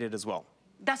and delete it as well.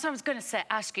 That's what I was going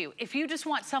to ask you. If you just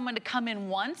want someone to come in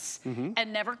once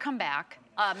and never come back,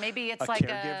 maybe it's like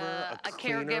a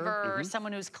caregiver or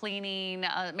someone who's cleaning,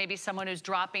 maybe someone who's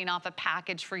dropping off a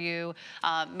package for you,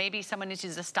 maybe someone needs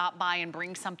to stop by and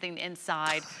bring something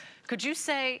inside. Could you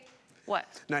say, what?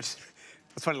 No, it's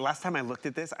funny. Last time I looked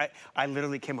at this, I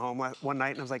literally came home one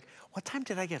night and I was like, what time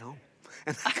did I get home?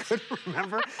 And I couldn't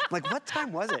remember. I'm like, what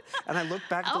time was it? And I looked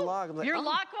back at the log. I'm like, your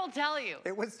lock will tell you.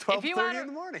 It was 12:30 in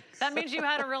the morning. That means you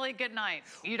had a really good night.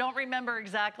 You don't remember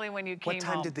exactly when you came home.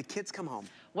 What time did the kids come home?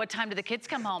 What time did the kids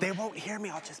come home? They won't hear me.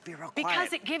 I'll just be real quiet.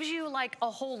 Because it gives you like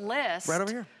a whole list. Right over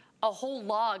here. A whole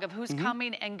log of who's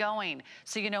coming and going.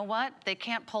 So you know what? They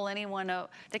can't pull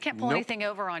anything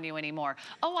over on you anymore.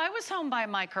 Oh, I was home by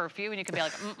my curfew, and you could be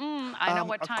like, I know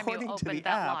what time you opened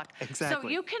that lock. Exactly. So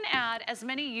you can add as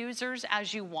many users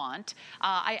as you want.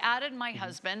 I added my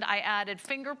husband. I added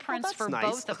fingerprints for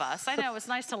both of us. I know, it's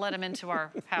nice to let him into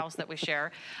our house that we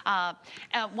share.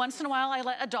 Once in a while, I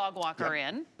let a dog walker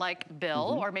in, like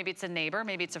Bill, or maybe it's a neighbor,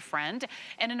 maybe it's a friend.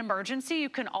 In an emergency, you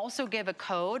can also give a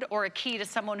code or a key to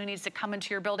someone who needs to come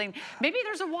into your building. Maybe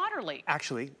there's a water leak.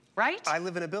 Actually, right? I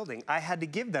live in a building. I had to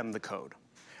give them the code,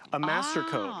 a master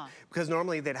code, because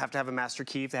normally they'd have to have a master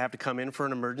key if they have to come in for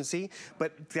an emergency.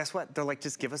 But guess what? They're like,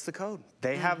 just give us the code.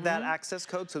 They have that access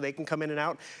code so they can come in and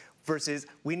out. Versus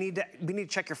we need to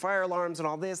check your fire alarms and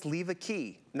all this. Leave a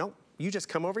key. Nope. You just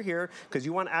come over here because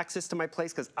you want access to my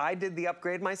place because I did the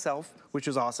upgrade myself, which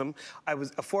was awesome. I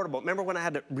was affordable. Remember when I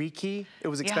had to rekey? It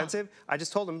was expensive. I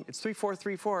just told them it's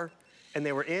 3434. And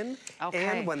they were in,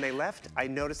 and when they left, I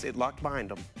noticed it locked behind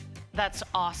them. That's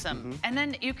awesome. And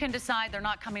then you can decide they're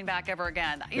not coming back ever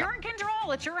again. You're in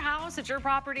control. It's your house. It's your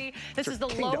property. This is the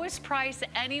lowest price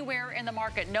anywhere in the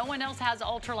market. No one else has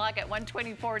Ultralock at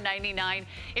 $124.99.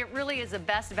 It really is the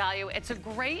best value. It's a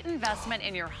great investment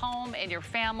in your home, in your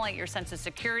family, your sense of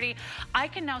security. I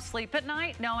can now sleep at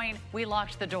night knowing we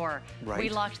locked the door. We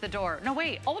locked the door. No,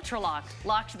 wait, Ultralock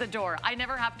locked the door. I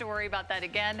never have to worry about that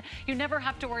again. You never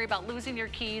have to worry about losing your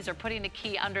keys or putting a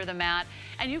key under the mat.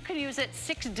 And you can use it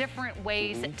 6 different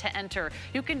ways to enter.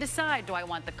 You can decide, do I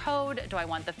want the code? Do I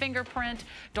want the fingerprint?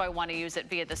 Do I want to use it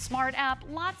via the smart app?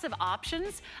 Lots of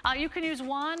options. You can use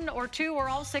 1 or 2 or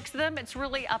all 6 of them. It's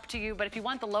really up to you. But if you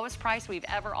want the lowest price we've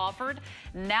ever offered,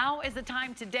 now is the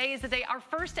time. Today is the day. Our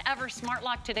first ever Smart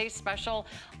Lock Today special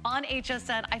on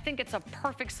HSN. I think it's a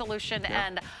perfect solution,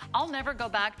 and I'll never go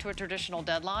back to a traditional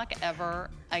deadlock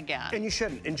ever again. And you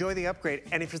shouldn't. Enjoy the upgrade.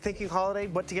 And if you're thinking holiday,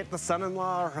 what to get the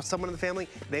son-in-law or someone in the family,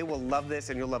 they will love this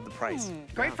and you'll love the price.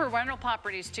 Great for rental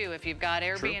properties too. If you've got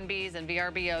Airbnbs and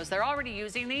VRBOs, they're already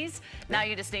using these. Now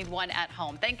you just need one at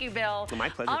home. Thank you, Bill. My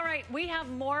pleasure. All right, we have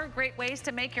more great ways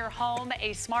to make your home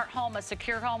a smart home, a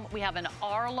secure home. We have an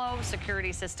Arlo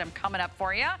security system coming up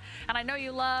for you. And I know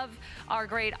you love our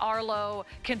great Arlo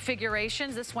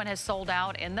configurations. This one has sold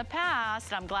out in the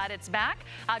past. I'm glad it's back.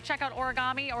 Check out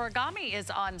Origami. Origami is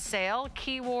on sale.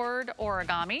 Keyword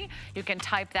Origami. You can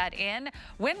type that in.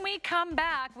 When we come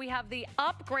back, we have the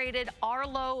upgraded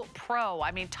Arlo Pro.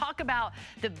 I mean, talk about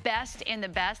the best in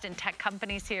tech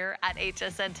companies here at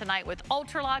HSN tonight with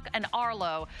Ultralock and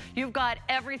Arlo. You've got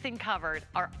everything covered.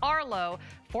 Our Arlo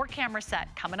 4-camera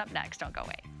set coming up next. Don't go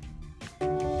away.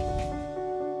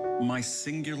 My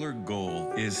singular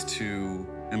goal is to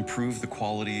improve the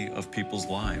quality of people's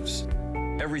lives.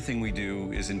 Everything we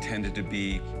do is intended to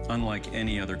be unlike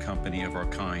any other company of our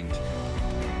kind.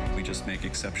 We just make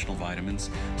exceptional vitamins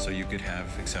so you could have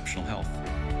exceptional health.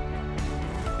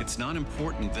 It's not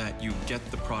important that you get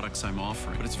the products I'm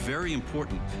offering, but it's very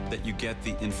important that you get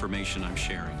the information I'm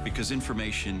sharing, because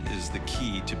information is the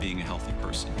key to being a healthy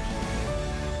person.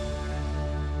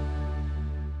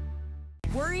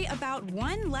 Worry worry about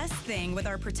one less thing with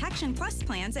our Protection Plus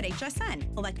plans at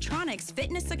HSN. Electronics,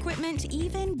 fitness equipment,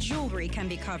 even jewelry can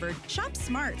be covered. Shop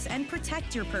smarts and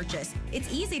protect your purchase.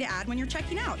 It's easy to add when you're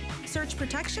checking out. Search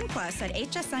Protection Plus at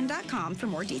hsn.com for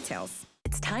more details.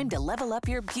 It's time to level up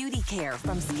your beauty care,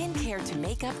 from skincare to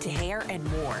makeup to hair and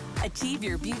more. Achieve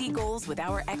your beauty goals with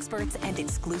our experts and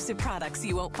exclusive products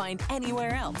you won't find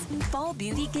anywhere else. Fall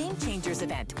Beauty Game Changers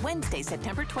event, Wednesday,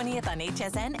 September 20th on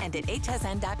HSN and at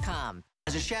hsn.com.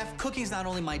 As a chef, cooking's not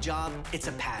only my job, it's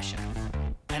a passion.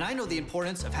 And I know the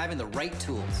importance of having the right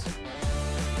tools.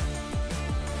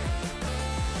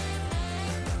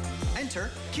 Enter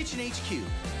Kitchen HQ.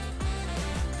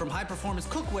 From high-performance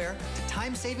cookware to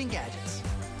time-saving gadgets.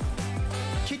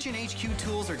 Kitchen HQ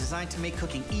tools are designed to make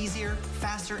cooking easier,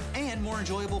 faster, and more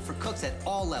enjoyable for cooks at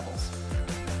all levels.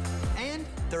 And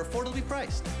they're affordably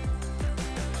priced.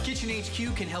 Kitchen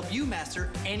HQ can help you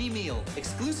master any meal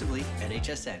exclusively at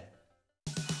HSN.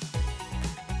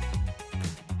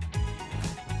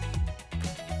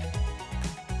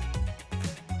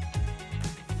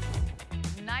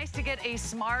 Nice to get a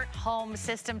smart home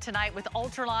system tonight with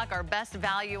Ultralock, our best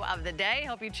value of the day.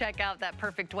 Hope you check out that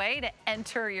perfect way to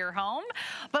enter your home.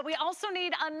 But we also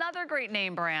need another great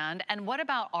name brand. And what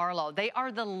about Arlo? They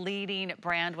are the leading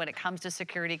brand when it comes to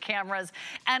security cameras.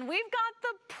 And we've got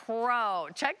the Pro.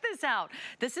 Check this out.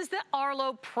 This is the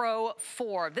Arlo Pro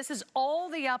 4. This is all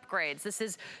the upgrades. This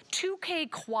is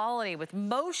 2K quality with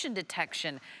motion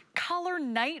detection, color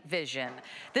night vision.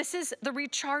 This is the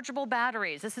rechargeable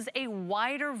batteries. This is a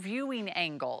wider viewing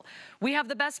angle. We have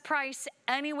the best price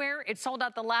anywhere. It sold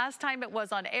out the last time it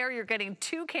was on air. You're getting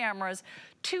 2 cameras,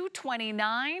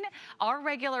 $229. Our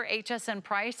regular HSN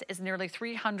price is nearly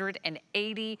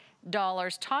 $380.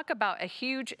 Talk about a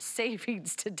huge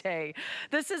savings today.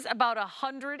 This is about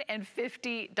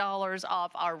 $150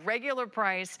 off our regular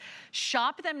price.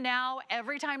 Shop them now.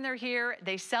 Every time they're here,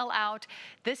 they sell out.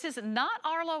 This is not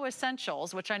Arlo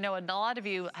Essentials, which I know a lot of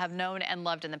you have known and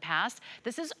loved in the past.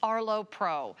 This is Arlo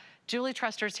Pro. Julie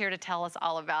Truster's here to tell us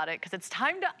all about it because it's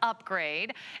time to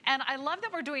upgrade. And I love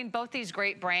that we're doing both these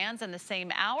great brands in the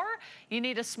same hour. You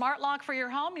need a smart lock for your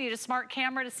home. You need a smart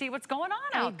camera to see what's going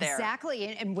on out there.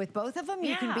 Exactly. And with both of them,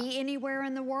 you can be anywhere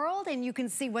in the world and you can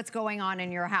see what's going on in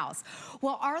your house.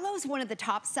 Well, Arlo is one of the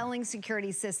top selling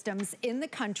security systems in the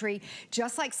country.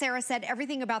 Just like Sarah said,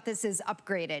 everything about this is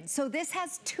upgraded. So this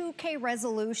has 2K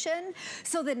resolution.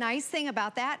 So the nice thing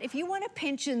about that, if you want to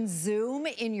pinch and zoom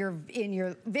in your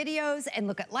videos and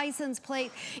look at license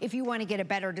plate, if you want to get a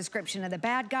better description of the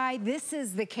bad guy, this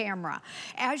is the camera.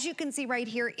 As you can see right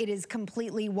here, it is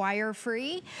completely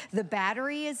wire-free. The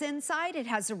battery is inside. It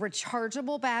has a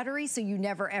rechargeable battery, so you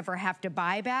never ever have to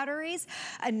buy batteries.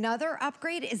 Another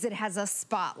upgrade is it has a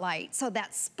spotlight. So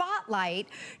that spotlight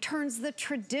turns the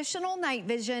traditional night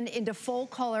vision into full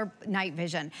color night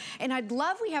vision. And I'd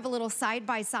love, we have a little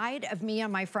side-by-side of me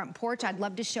on my front porch. I'd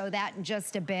love to show that in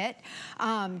just a bit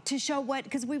to show what,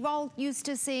 because we've all used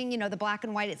to seeing, you know, the black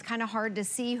and white. It's kind of hard to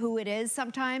see who it is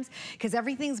sometimes because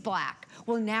everything's black.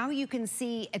 Well, now you can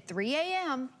see at 3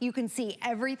 a.m., you can see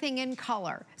everything in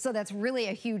color. So that's really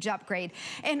a huge upgrade.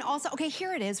 And also, okay,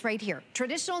 here it is right here.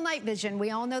 Traditional night vision.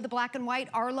 We all know the black and white.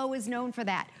 Arlo is known for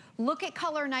that. Look at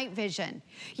color night vision.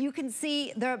 You can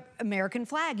see the American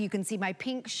flag. You can see my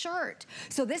pink shirt.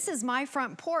 So this is my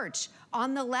front porch.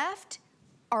 On the left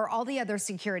are all the other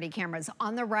security cameras.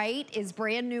 On the right is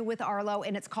brand new with Arlo,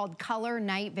 and it's called Color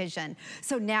Night Vision.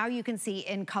 So now you can see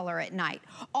in color at night.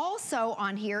 Also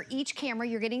on here, each camera,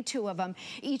 you're getting 2 of them,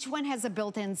 each one has a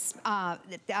built-in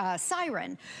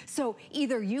siren. So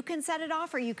either you can set it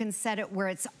off or you can set it where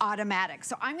it's automatic.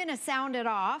 So I'm gonna sound it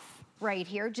off right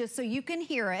here just so you can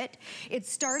hear it. It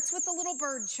starts with a little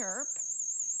bird chirp,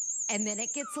 and then it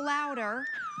gets louder.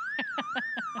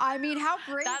 I mean, how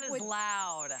great that is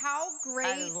loud. How great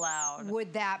that is loud.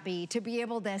 Would that be to be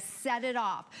able to set it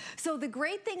off? So the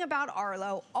great thing about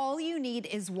Arlo, all you need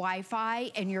is Wi-Fi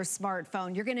and your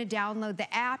smartphone. You're gonna download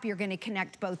the app, you're gonna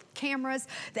connect both cameras.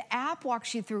 The app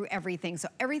walks you through everything. So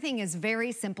everything is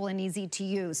very simple and easy to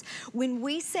use. When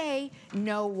we say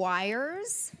no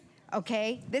wires,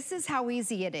 okay, this is how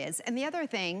easy it is. And the other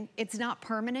thing, it's not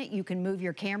permanent. You can move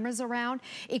your cameras around.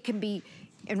 It can be,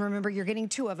 and remember, you're getting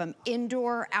 2 of them,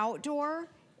 indoor, outdoor.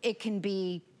 It can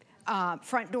be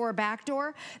front door, back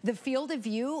door. The field of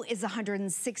view is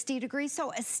 160 degrees,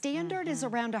 so a standard is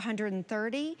around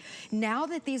 130. Now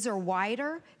that these are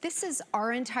wider, this is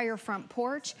our entire front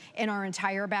porch and our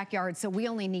entire backyard, so we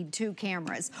only need 2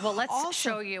 cameras. Well, let's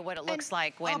show you what it looks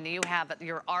like when you have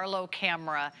your Arlo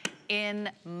camera in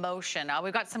motion.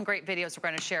 We've got some great videos we're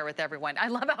going to share with everyone. I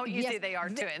love how easy they are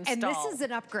to install. And this is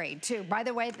an upgrade too. By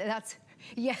the way, that's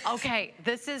Yeah. Okay,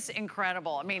 this is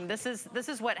incredible. I mean, this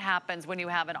is what happens when you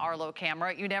have an Arlo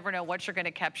camera. You never know what you're going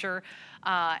to capture.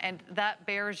 And that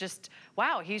bear is just,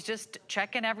 wow, he's just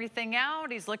checking everything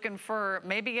out. He's looking for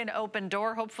maybe an open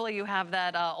door. Hopefully you have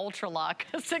that ultra lock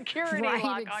security lock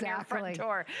on your front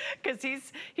door, because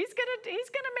he's gonna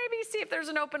maybe see if there's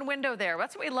an open window there.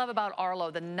 That's what we love about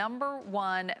Arlo, the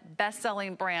 #1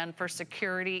 best-selling brand for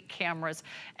security cameras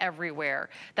everywhere.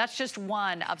 That's just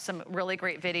one of some really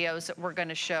great videos that we're going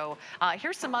to show.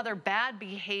 Here's some other bad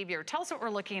behavior. Tell us what we're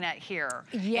looking at here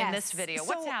in this video.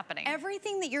 What's happening?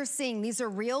 Everything that you're seeing, these are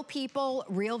real people,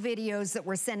 real videos that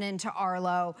were sent into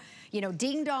Arlo. You know,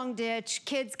 ding dong ditch,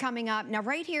 kids coming up. Now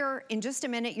right here, in just a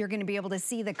minute, you're going to be able to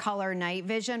see the color night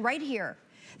vision right here.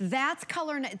 That's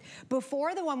color.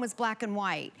 Before, the one was black and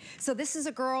white. So this is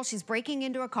a girl, she's breaking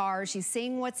into a car, she's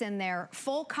seeing what's in there,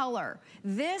 full color.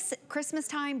 This Christmas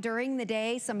time during the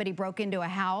day, somebody broke into a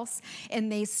house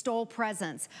and they stole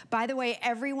presents. By the way,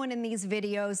 everyone in these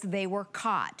videos, they were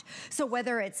caught. So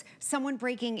whether it's someone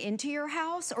breaking into your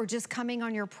house or just coming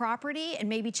on your property and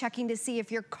maybe checking to see if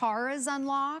your car is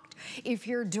unlocked, if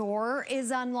your door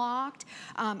is unlocked.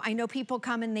 I know people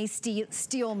come and they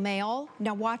steal mail.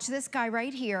 Now watch this guy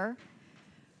right here.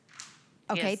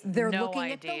 Okay, they're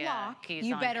looking at the lock.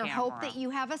 You better hope that you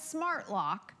have a smart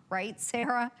lock, right,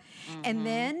 Sarah? And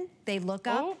then they look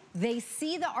up, they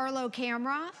see the Arlo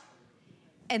camera,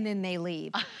 and then they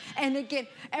leave. And again,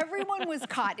 everyone was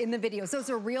caught in the videos. Those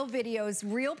are real videos,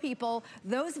 real people.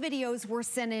 Those videos were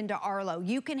sent into Arlo.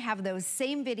 You can have those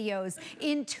same videos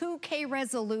in 2K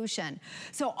resolution.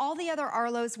 So all the other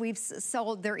Arlos we've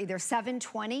sold, they're either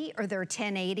 720 or they're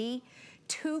 1080.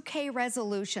 2K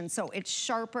resolution, so it's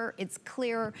sharper, it's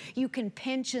clearer. You can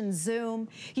pinch and zoom.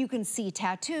 You can see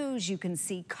tattoos, you can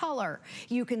see color,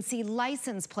 you can see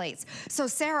license plates. So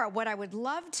Sarah, what I would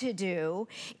love to do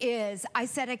is I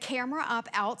set a camera up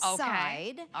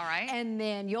outside. Okay. All right. And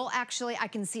then you'll actually, I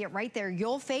can see it right there.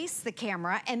 You'll face the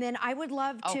camera, and then I would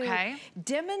love to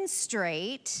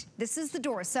demonstrate. This is the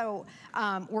door. So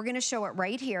we're gonna show it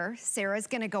right here. Sarah's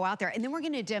gonna go out there, and then we're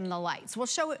gonna dim the lights. We'll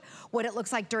show it what it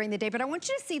looks like during the day, but I want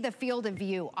you to see the field of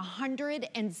view,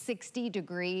 160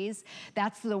 degrees.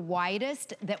 That's the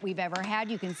widest that we've ever had.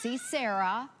 You can see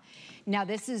Sarah. Now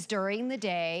this is during the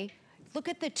day. Look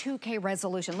at the 2K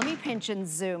resolution. Let me pinch and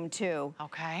zoom too.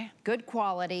 Okay. Good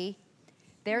quality.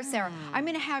 There's Sarah. I'm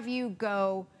gonna have you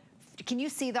go, can you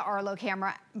see the Arlo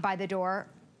camera by the door?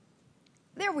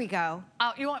 There we go.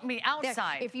 Oh, you want me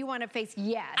outside? There. If you want to face,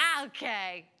 yes.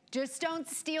 Okay. Just don't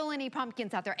steal any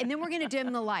pumpkins out there. And then we're gonna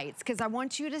dim the lights, because I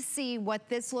want you to see what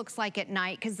this looks like at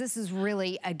night, because this is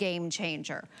really a game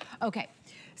changer. Okay,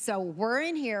 so we're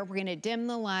in here, we're gonna dim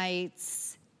the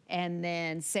lights, and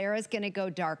then Sarah's gonna go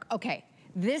dark. Okay,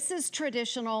 this is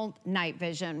traditional night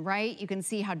vision, right? You can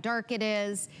see how dark it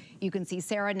is. You can see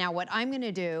Sarah. Now what I'm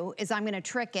gonna do is I'm gonna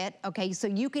trick it, okay? So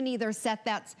you can either set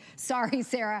that, sorry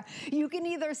Sarah, you can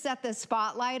either set the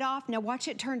spotlight off. Now watch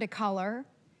it turn to color.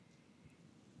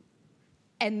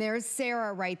 And there's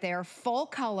Sarah right there, full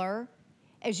color,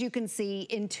 as you can see,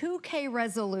 in 2K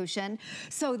resolution.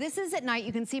 So this is at night.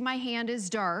 You can see my hand is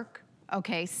dark.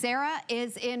 Okay, Sarah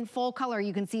is in full color.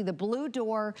 You can see the blue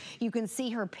door. You can see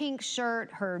her pink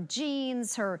shirt, her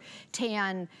jeans, her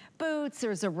tan boots.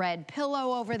 There's a red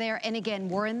pillow over there. And again,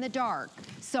 we're in the dark.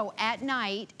 So at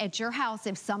night, at your house,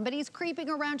 if somebody's creeping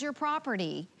around your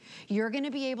property, you're gonna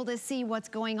be able to see what's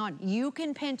going on. You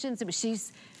can pinch and zoom.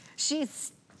 She's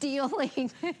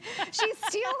stealing. She's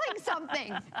stealing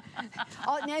something.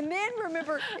 And then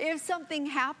remember, if something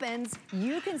happens,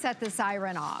 you can set the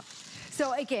siren off.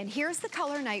 So again, here's the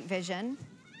color night vision.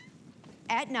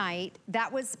 At night,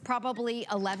 that was probably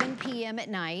 11 p.m. at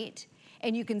night.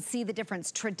 And you can see the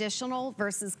difference, traditional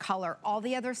versus color. All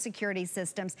the other security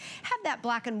systems have that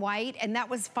black and white, and that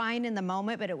was fine in the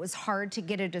moment, but it was hard to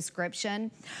get a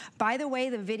description. By the way,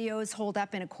 the videos hold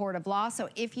up in a court of law, so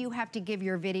if you have to give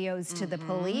your videos to the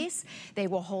police, they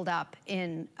will hold up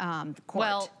in court.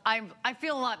 Well, I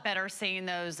feel a lot better seeing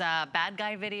those bad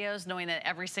guy videos, knowing that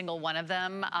every single one of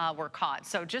them were caught.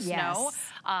 So just know,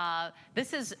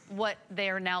 this is what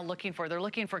they're now looking for. They're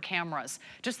looking for cameras.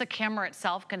 Just the camera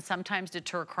itself can sometimes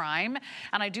deter crime.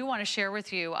 And I do want to share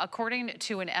with you, according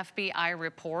to an FBI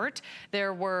report,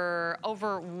 there were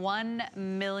over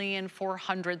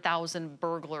 1,400,000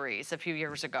 burglaries a few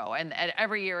years ago. And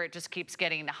every year it just keeps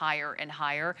getting higher and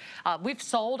higher. We've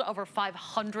sold over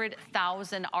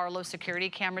 500,000 Arlo security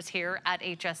cameras here at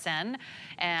HSN.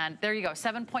 And there you go,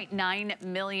 7.9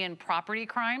 million property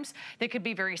crimes. They could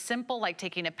be very simple, like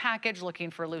taking a package,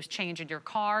 looking for loose change in your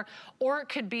car, or it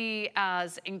could be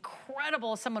as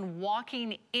incredible as someone walking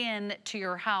walking in to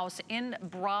your house in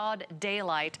broad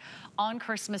daylight on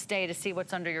Christmas Day to see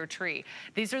what's under your tree.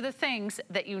 These are the things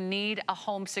that you need a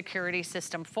home security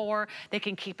system for. They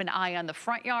can keep an eye on the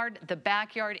front yard, the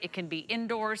backyard. It can be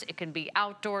indoors, it can be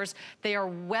outdoors. They are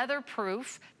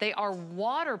weatherproof, they are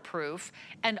waterproof,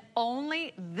 and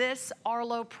only this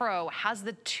Arlo Pro has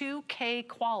the 2K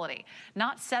quality,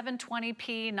 not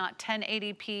 720p, not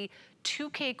 1080p,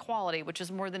 2K quality, which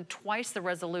is more than twice the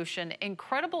resolution,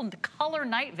 incredible color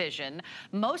night vision.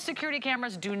 Most security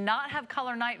cameras do not have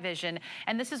color night vision,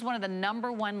 and this is one of the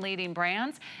 #1 leading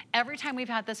brands. Every time we've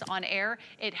had this on air,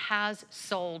 it has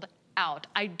sold out.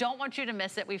 I don't want you to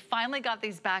miss it. We finally got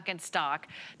these back in stock.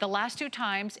 The last 2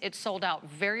 times, it sold out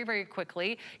very, very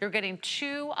quickly. You're getting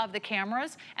 2 of the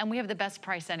cameras, and we have the best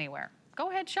price anywhere.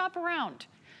 Go ahead, shop around.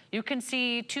 You can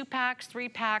see 2-packs,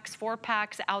 3-packs,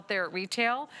 4-packs out there at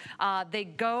retail. They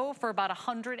go for about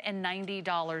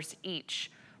 $190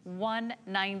 each.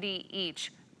 $190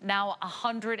 each. Now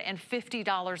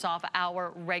 $150 off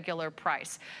our regular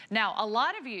price. Now, a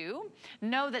lot of you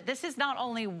know that this is not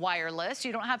only wireless.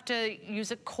 You don't have to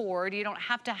use a cord. You don't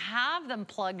have to have them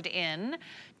plugged in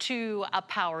to a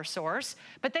power source,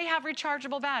 but they have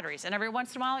rechargeable batteries. And every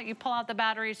once in a while, you pull out the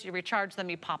batteries, you recharge them,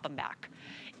 you pop them back.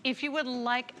 If you would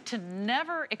like to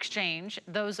never exchange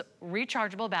those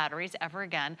rechargeable batteries ever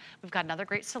again, we've got another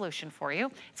great solution for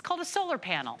you. It's called a solar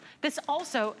panel. This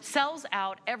also sells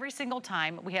out every single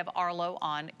time we have Arlo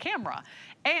on camera.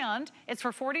 And it's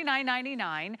for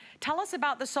 $49.99. Tell us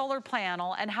about the solar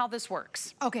panel and how this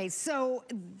works. Okay, so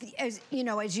as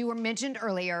you were mentioned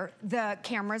earlier, the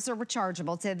cameras are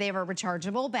rechargeable. So they have a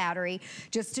rechargeable battery.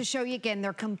 Just to show you again,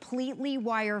 they're completely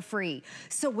wire-free.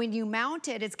 So when you mount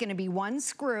it, it's gonna be one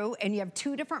screw, and you have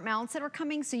 2 different mounts that are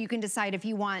coming, so you can decide if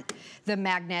you want the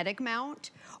magnetic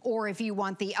mount or if you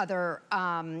want the other,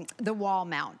 the wall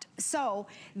mount. So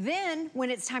then when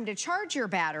it's time to charge your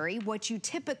battery, what you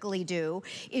typically do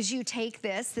is you take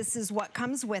this is what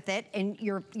comes with it, and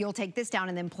you'll take this down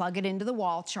and then plug it into the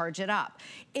wall, charge it up.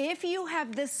 If you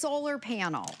have this solar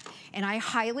panel, and I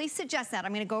highly suggest that,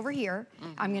 I'm gonna go over here,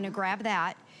 I'm gonna grab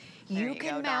that. You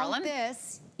can mount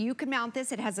this. You can mount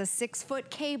this. It has a 6-foot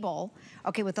cable,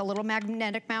 okay, with a little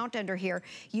magnetic mount under here.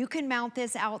 You can mount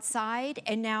this outside,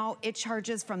 and now it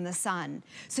charges from the sun.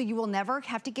 So you will never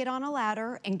have to get on a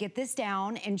ladder and get this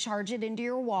down and charge it into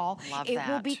your wall. Love it that.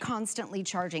 will be constantly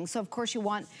charging. So of course you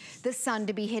want the sun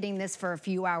to be hitting this for a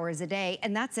few hours a day,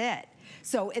 and that's it.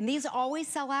 So, and these always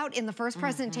sell out in the first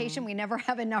presentation. We never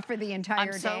have enough for the entire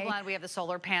day. I'm so glad we have the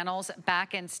solar panels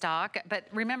back in stock. But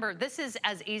remember, this is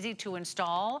as easy to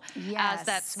install as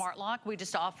that smart lock we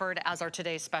just offered as our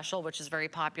today's special, which is very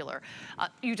popular.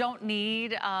 You don't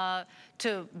need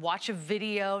to watch a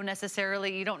video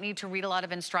necessarily. You don't need to read a lot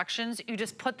of instructions. You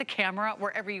just put the camera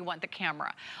wherever you want the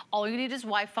camera. All you need is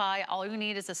Wi-Fi. All you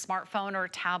need is a smartphone or a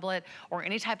tablet or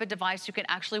any type of device you can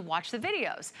actually watch the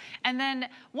videos. And then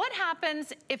what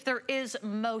happens if there is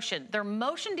motion? They're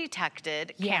motion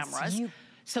detected cameras.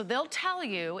 So they'll tell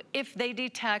you if they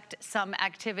detect some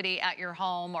activity at your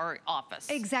home or office.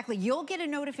 Exactly, you'll get a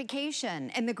notification.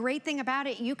 And the great thing about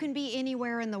it, you can be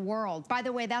anywhere in the world. By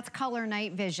the way, that's color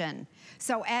night vision.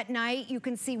 So at night, you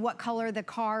can see what color the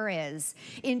car is.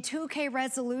 In 2K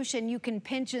resolution, you can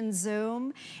pinch and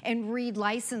zoom and read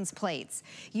license plates.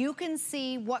 You can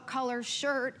see what color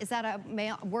shirt, is that a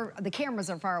male? The cameras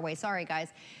are far away, sorry guys.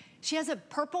 She has a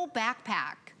purple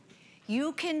backpack.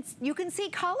 You can see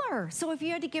color. So if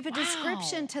you had to give a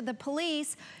description to the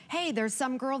police, hey, there's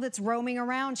some girl that's roaming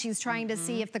around. She's trying to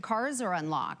see if the cars are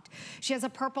unlocked. She has a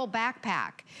purple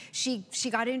backpack. She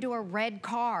got into a red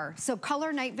car. So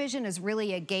color night vision is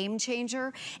really a game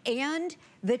changer. And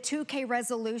the 2K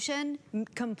resolution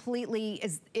completely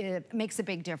it makes a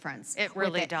big difference. It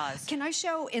really does. Can I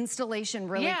show installation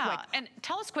really quick? Yeah, and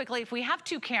tell us quickly, if we have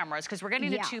 2 cameras, because we're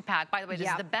getting a 2-pack. By the way, this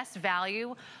is the best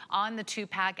value on the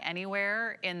 2-pack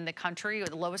anywhere in the country,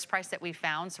 the lowest price that we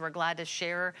found. So we're glad to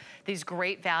share these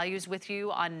great values with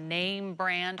you on name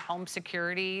brand home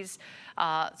securities.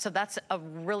 So that's a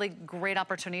really great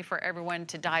opportunity for everyone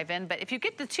to dive in. But if you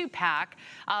get the 2-pack,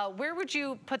 where would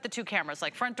you put the 2 cameras?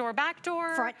 Like front door, back door?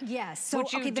 Front, yes. So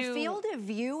okay, the field of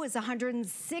view is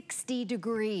 160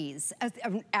 degrees.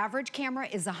 An average camera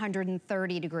is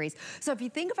 130 degrees. So if you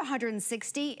think of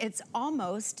 160, it's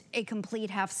almost a complete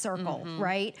half circle,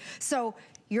 right? So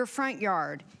your front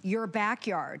yard, your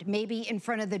backyard, maybe in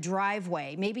front of the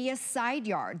driveway, maybe a side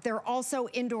yard. They're also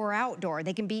indoor, outdoor.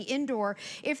 They can be indoor.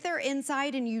 If they're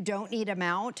inside and you don't need a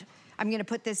mount, I'm gonna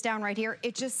put this down right here.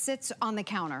 It just sits on the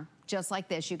counter, just like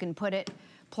this. You can put it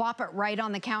plop it right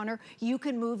on the counter. You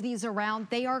can move these around.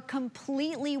 They are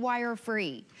completely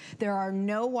wire-free. There are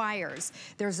no wires.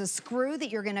 There's a screw that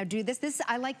you're gonna do this.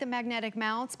 I like the magnetic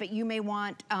mounts, but you may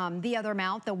want the other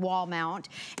mount, the wall mount.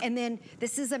 And then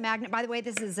this is a magnet. By the way,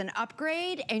 this is an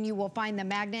upgrade, and you will find the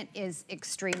magnet is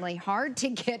extremely hard to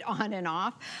get on and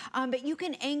off. But you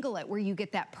can angle it where you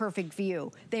get that perfect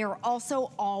view. They are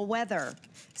also all weather.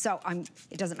 So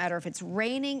it doesn't matter if it's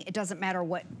raining, it doesn't matter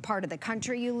what part of the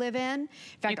country you live in. In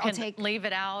fact, you can leave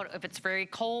it out if it's very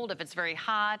cold, if it's very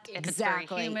hot, if it's very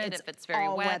humid, if it's very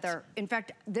wet. Weather. In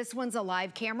fact, this one's a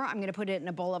live camera. I'm gonna put it in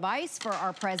a bowl of ice for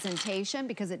our presentation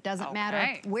because it doesn't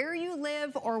matter where you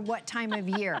live or what time of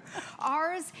year.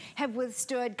 Ours have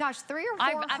withstood, gosh, 3 or 4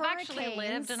 hurricanes. I've actually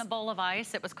lived in a bowl of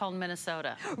ice. It was called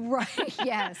Minnesota. Right,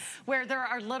 yes. Where there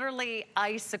are literally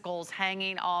icicles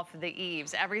hanging off the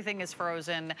eaves. Everything is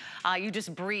frozen. You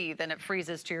just breathe and it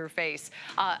freezes to your face.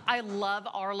 I love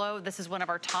Arlo. This is one of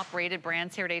our top rated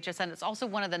brands here at HSN. It's also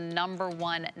one of the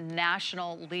 #1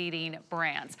 national leading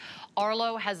brands.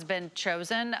 Arlo has been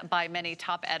chosen by many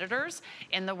top editors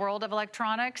in the world of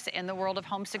electronics, in the world of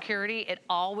home security. It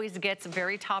always gets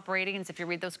very top ratings if you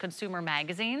read those consumer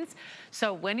magazines.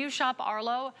 So when you shop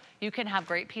Arlo, you can have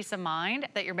great peace of mind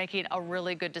that you're making a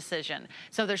really good decision.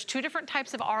 So there's 2 different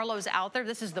types of Arlos out there.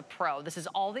 This is the Pro. This is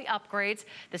all the upgrades.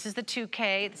 This is the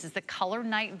 2K. This is the color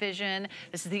night vision.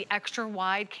 This is the extra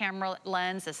wide camera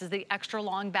lens. This is the extra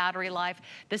long battery life.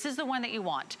 This is the one that you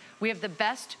want. We have the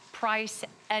best price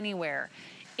anywhere.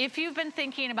 If you've been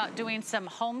thinking about doing some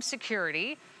home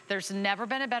security, there's never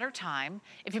been a better time.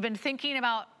 If you've been thinking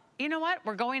about, you know what,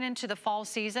 we're going into the fall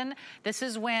season. This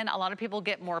is when a lot of people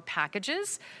get more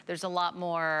packages. There's a lot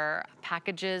more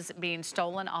packages being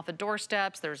stolen off of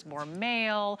doorsteps. There's more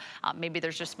mail. Maybe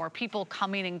there's just more people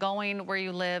coming and going where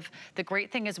you live. The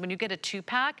great thing is when you get a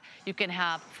 2-pack, you can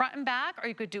have front and back, or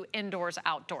you could do indoors,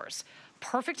 outdoors.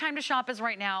 Perfect time to shop is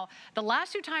right now. The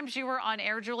last 2 times you were on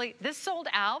air, Julie, this sold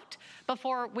out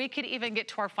before we could even get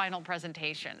to our final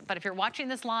presentation. But if you're watching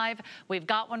this live, we've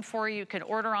got one for you. You can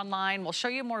order online. We'll show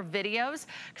you more videos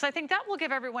because I think that will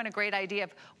give everyone a great idea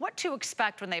of what to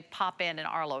expect when they pop in an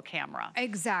Arlo camera.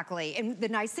 Exactly. And the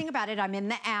nice thing about it, I'm in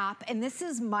the app, and this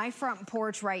is my front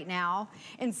porch right now.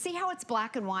 And see how it's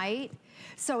black and white?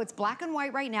 So it's black and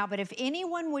white right now, but if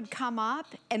anyone would come up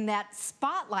and that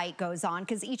spotlight goes on,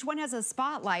 because each one has a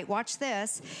spotlight, watch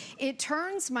this, it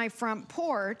turns my front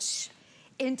porch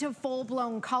into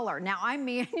full-blown color. Now, I'm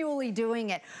manually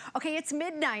doing it. Okay, it's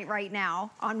midnight right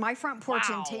now on my front porch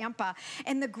in Tampa.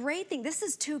 And the great thing, this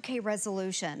is 2K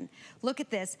resolution. Look at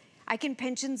this. I can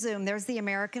pinch and zoom. There's the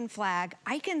American flag.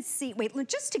 I can see, wait,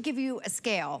 just to give you a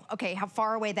scale, okay, how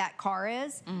far away that car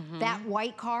is. That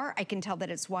white car, I can tell that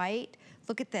it's white.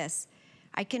 Look at this.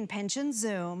 I can pinch and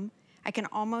zoom. I can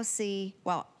almost see,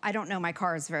 well, I don't know my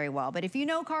cars very well, but if you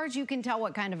know cars, you can tell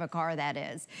what kind of a car that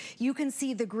is. You can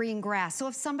see the green grass. So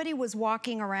if somebody was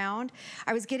walking around,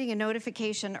 I was getting a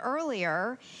notification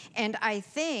earlier, and I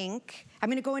think, I'm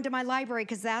gonna go into my library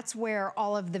because that's where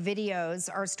all of the videos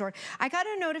are stored. I got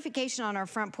a notification on our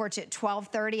front porch at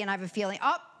 12:30, and I have a feeling,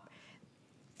 oh,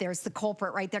 there's the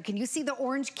culprit right there. Can you see the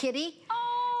orange kitty?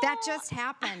 That just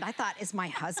happened. I thought, is my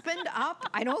husband up?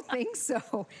 I don't think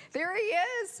so. There he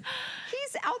is.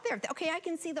 He's out there. Okay, I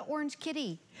can see the orange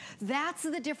kitty. That's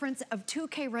the difference of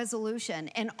 2K resolution,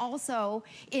 and also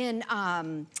in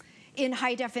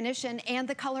high definition and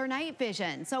the color night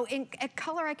vision. So in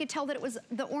color, I could tell that it was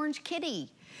the orange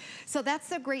kitty. So that's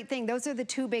the great thing. Those are the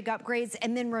 2 big upgrades.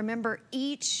 And then remember,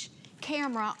 each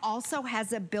camera also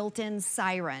has a built-in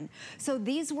siren. So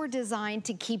these were designed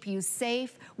to keep you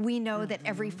safe. We know that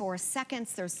every 4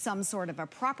 seconds there's some sort of a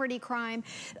property crime.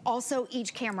 Also,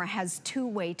 each camera has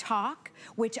 2-way talk,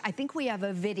 which I think we have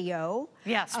a video.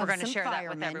 Yes, we're going to share that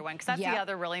with everyone because that's the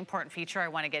other really important feature I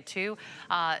want to get to.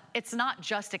 It's not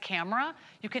just a camera.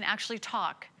 You can actually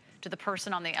talk to the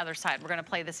person on the other side. We're going to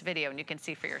play this video and you can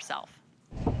see for yourself.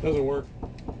 Doesn't work.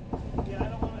 Yeah, I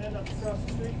don't want to end up across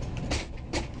the street.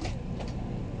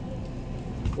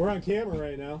 We're on camera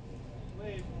right now.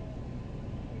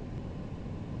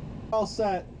 All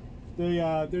set.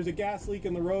 There's a gas leak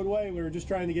in the roadway. We were just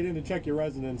trying to get in to check your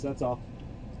residence, that's all.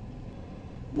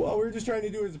 Well, we were just trying to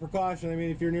do it as a precaution. I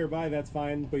mean, if you're nearby, that's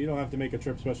fine, but you don't have to make a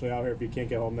trip, especially out here if you can't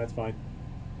get home, that's fine.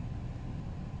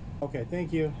 Okay,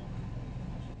 thank you.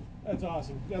 That's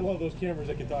awesome. I love those cameras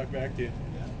that can talk back to you.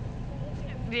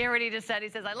 He already just said, he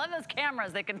says, I love those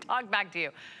cameras, they can talk back to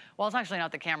you. Well, it's actually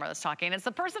not the camera that's talking, it's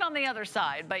the person on the other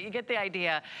side, but you get the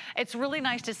idea. It's really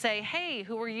nice to say, hey,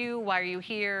 who are you? Why are you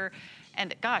here?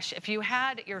 And gosh, if you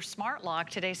had your smart lock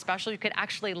today special, you could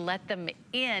actually let them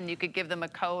in. You could give them a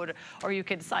code, or you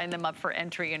could sign them up for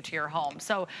entry into your home.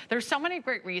 So there's so many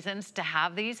great reasons to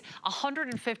have these.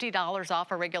 $150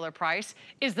 off a regular price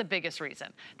is the biggest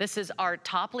reason. This is our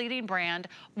top leading brand.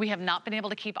 We have not been able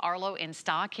to keep Arlo in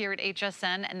stock here at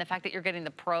HSN, and the fact that you're getting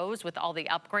the pros with all the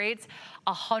upgrades,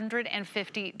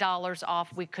 $150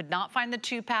 off. We could not find the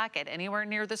 2-pack at anywhere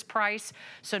near this price.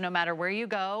 So no matter where you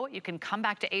go, you can come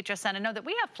back to HSN and know that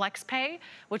we have Flex Pay,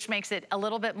 which makes it a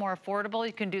little bit more affordable.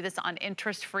 You can do this on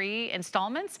interest-free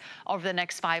installments over the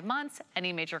next 5 months,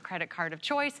 any major credit card of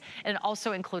choice, and it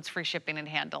also includes free shipping and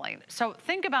handling. So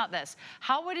think about this.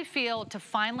 How would it feel to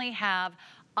finally have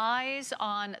eyes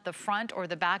on the front or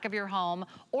the back of your home?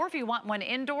 Or if you want one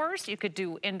indoors, you could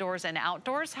do indoors and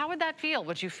outdoors. How would that feel?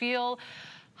 Would you feel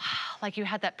like you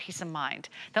had that peace of mind,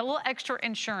 that little extra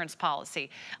insurance policy?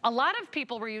 A lot of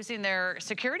people were using their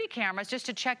security cameras just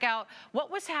to check out what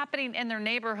was happening in their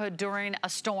neighborhood during a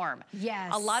storm.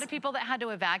 Yes. A lot of people that had to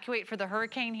evacuate for the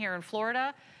hurricane here in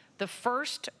Florida, the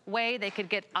first way they could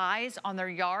get eyes on their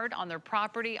yard, on their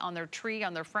property, on their tree,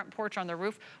 on their front porch, on their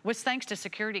roof, was thanks to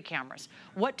security cameras.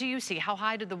 What do you see? How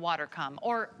high did the water come?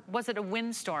 Or was it a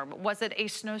windstorm? Was it a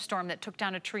snowstorm that took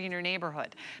down a tree in your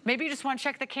neighborhood? Maybe you just want to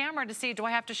check the camera to see, do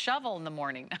I have to shovel in the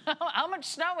morning? How much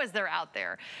snow is there out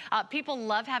there? People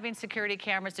love having security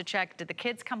cameras to check. Did the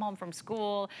kids come home from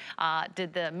school?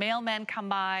 Did the mailman come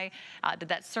by? Did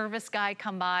that service guy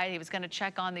come by? He was going to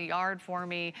check on the yard for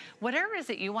me. Whatever it is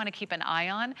that you want to keep an eye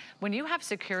on, when you have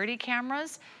security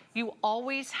cameras, you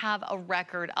always have a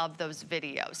record of those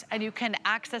videos, and you can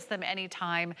access them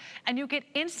anytime, and you get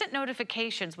instant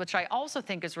notifications, which I also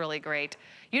think is really great.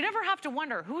 You never have to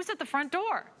wonder who's at the front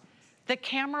door. The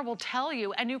camera will tell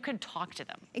you, and you can talk to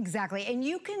them. Exactly, and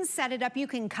you can set it up, you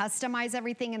can customize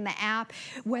everything in the app,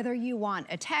 whether you want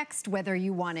a text, whether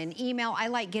you want an email. I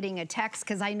like getting a text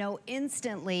because I know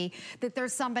instantly that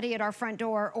there's somebody at our front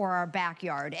door or our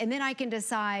backyard, and then I can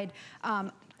decide,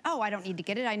 oh, I don't need to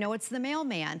get it. I know it's the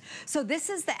mailman. So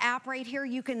this is the app right here.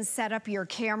 You can set up your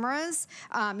cameras.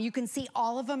 You can see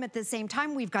all of them at the same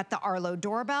time. We've got the Arlo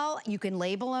doorbell. You can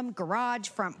label them, garage,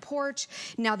 front porch.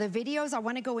 Now the videos, I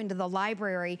want to go into the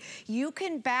library. You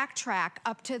can backtrack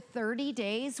up to 30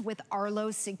 days with Arlo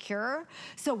Secure.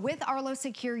 So with Arlo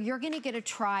Secure, you're going to get a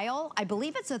trial. I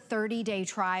believe it's a 30-day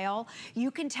trial. You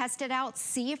can test it out,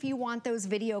 see if you want those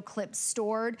video clips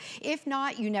stored. If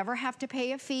not, you never have to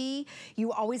pay a fee.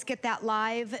 You always get that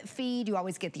live feed. You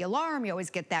always get the alarm. You always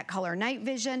get that color night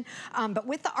vision. But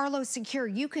with the Arlo Secure,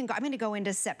 you can go, I'm going to go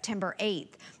into September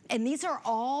 8th. And these are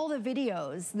all the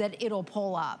videos that it'll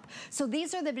pull up. So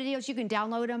these are the videos, you can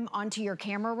download them onto your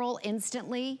camera roll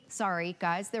instantly. Sorry,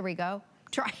 guys, there we go.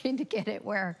 Trying to get it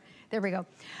where... There we go.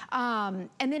 And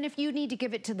then if you need to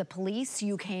give it to the police,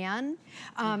 you can.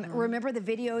 Remember, the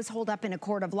videos hold up in a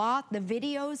court of law. The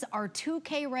videos are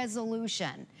 2K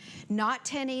resolution, not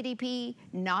 1080p,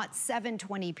 not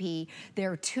 720p.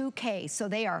 They're 2K, so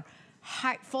they are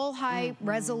full high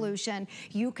resolution.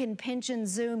 You can pinch and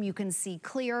zoom, you can see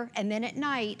clear. And then at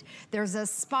night, there's a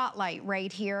spotlight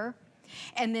right here.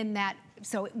 And then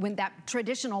so when that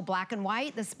traditional black and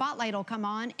white, the spotlight will come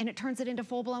on and it turns it into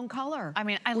full-blown color. I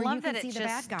mean, I love that it's it's the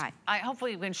bad guy.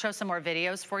 Hopefully we can show some more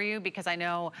videos for you, because I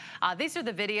know these are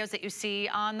the videos that you see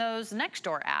on those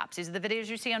Nextdoor apps. These are the videos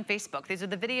you see on Facebook. These are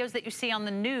the videos that you see on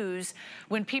the news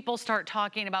when people start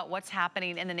talking about what's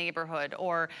happening in the neighborhood.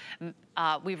 Or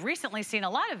we've recently seen a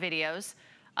lot of videos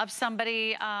of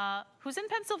somebody who's in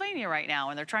Pennsylvania right now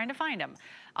and they're trying to find him.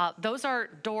 Those are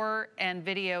door and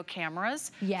video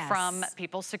cameras from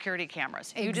people's security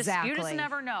cameras. You just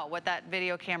never know what that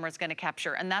video camera is going to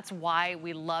capture, and that's why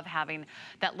we love having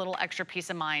that little extra peace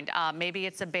of mind. Maybe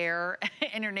it's a bear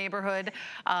in your neighborhood.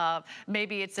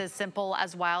 Maybe it's as simple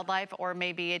as wildlife, or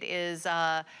maybe it is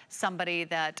somebody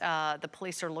that the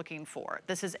police are looking for.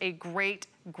 This is a great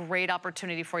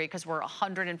opportunity for you, because we're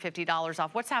 $150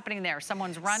 off. What's happening there?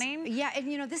 Someone's running? Yeah,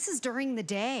 and you know, this is during the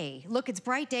day. Look, it's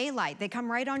bright daylight. They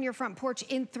come right on your front porch.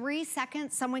 In 3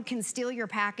 seconds, someone can steal your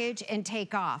package and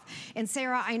take off. And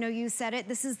Sarah, I know you said it,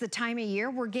 this is the time of year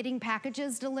we're getting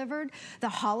packages delivered. The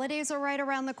holidays are right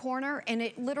around the corner, and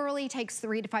it literally takes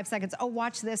 3 to 5 seconds. Oh,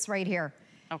 watch this right here.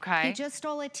 Okay. He just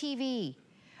stole a TV.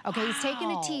 Okay, he's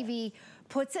taking a TV,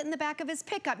 puts it in the back of his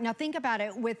pickup. Now think about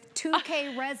it, with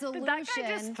 2K resolution. Did that guy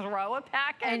just throw a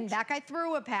package? And that guy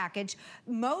threw a package.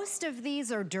 Most of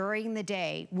these are during the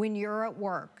day when you're at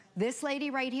work. This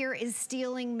lady right here is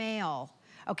stealing mail.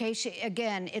 Okay,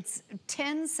 again, it's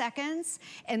 10 seconds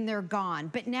and they're gone.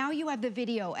 But now you have the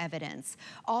video evidence.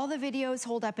 All the videos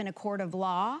hold up in a court of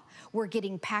law. We're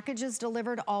getting packages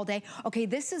delivered all day. Okay,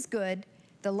 this is good.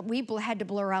 we had to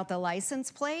blur out the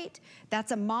license plate.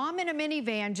 That's a mom in a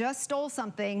minivan just stole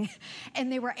something,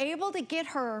 and they were able to get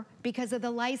her because of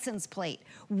the license plate.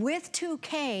 With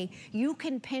 2K, you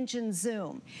can pinch and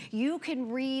zoom. You can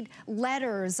read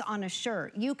letters on a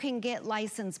shirt. You can get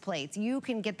license plates. You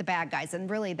can get the bad guys, and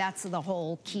really that's the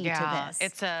whole key to this.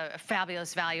 It's a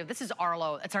fabulous value. This is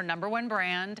Arlo. It's our #1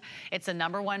 brand. It's a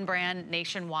 #1 brand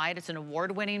nationwide. It's an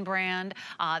award-winning brand.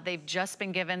 They've just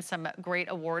been given some great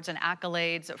awards and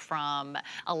accolades from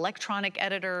electronic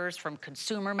editors, from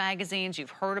consumer magazines.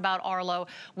 You've heard about Arlo.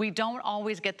 We don't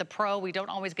always get the Pro. We don't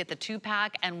always get the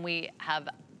 2-pack, and we have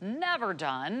never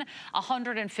done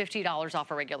 $150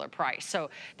 off a regular price. So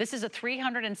this is a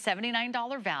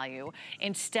 $379 value.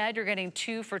 Instead, you're getting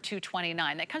 2 for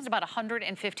 $229. That comes about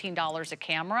 $115 a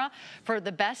camera. For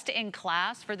the best in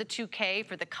class, for the 2K,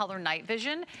 for the color night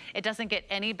vision, it doesn't get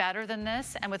any better than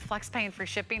this. And with FlexPay and free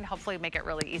shipping, hopefully make it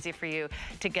really easy for you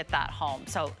to get that home.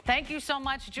 So thank you so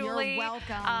much, Julie. You're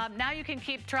welcome. Now you can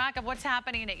keep track of what's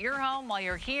happening at your home while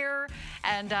you're here.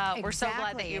 And we're so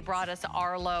glad that you brought us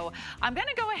Arlo. I'm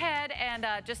gonna go ahead and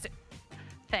just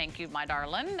thank you, my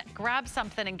darling. Grab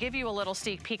something and give you a little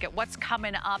sneak peek at what's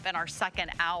coming up in our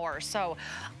second hour. So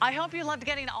I hope you loved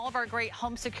getting all of our great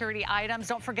home security items.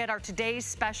 Don't forget our today's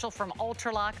special from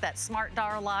Ultralock, that smart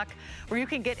door lock, where you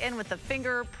can get in with the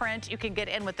fingerprint, you can get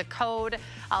in with the code.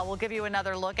 We'll give you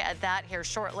another look at that here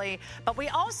shortly. But we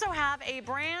also have a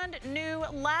brand new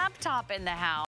laptop in the house.